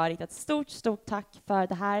utskottet vill bara rikta ett stort tack för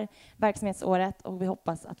det här verksamhetsåret. Och vi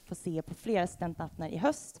hoppas att få se på flera studentaftoner i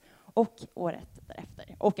höst och året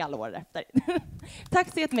därefter. Och alla år därefter.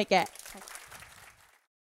 Tack så jättemycket.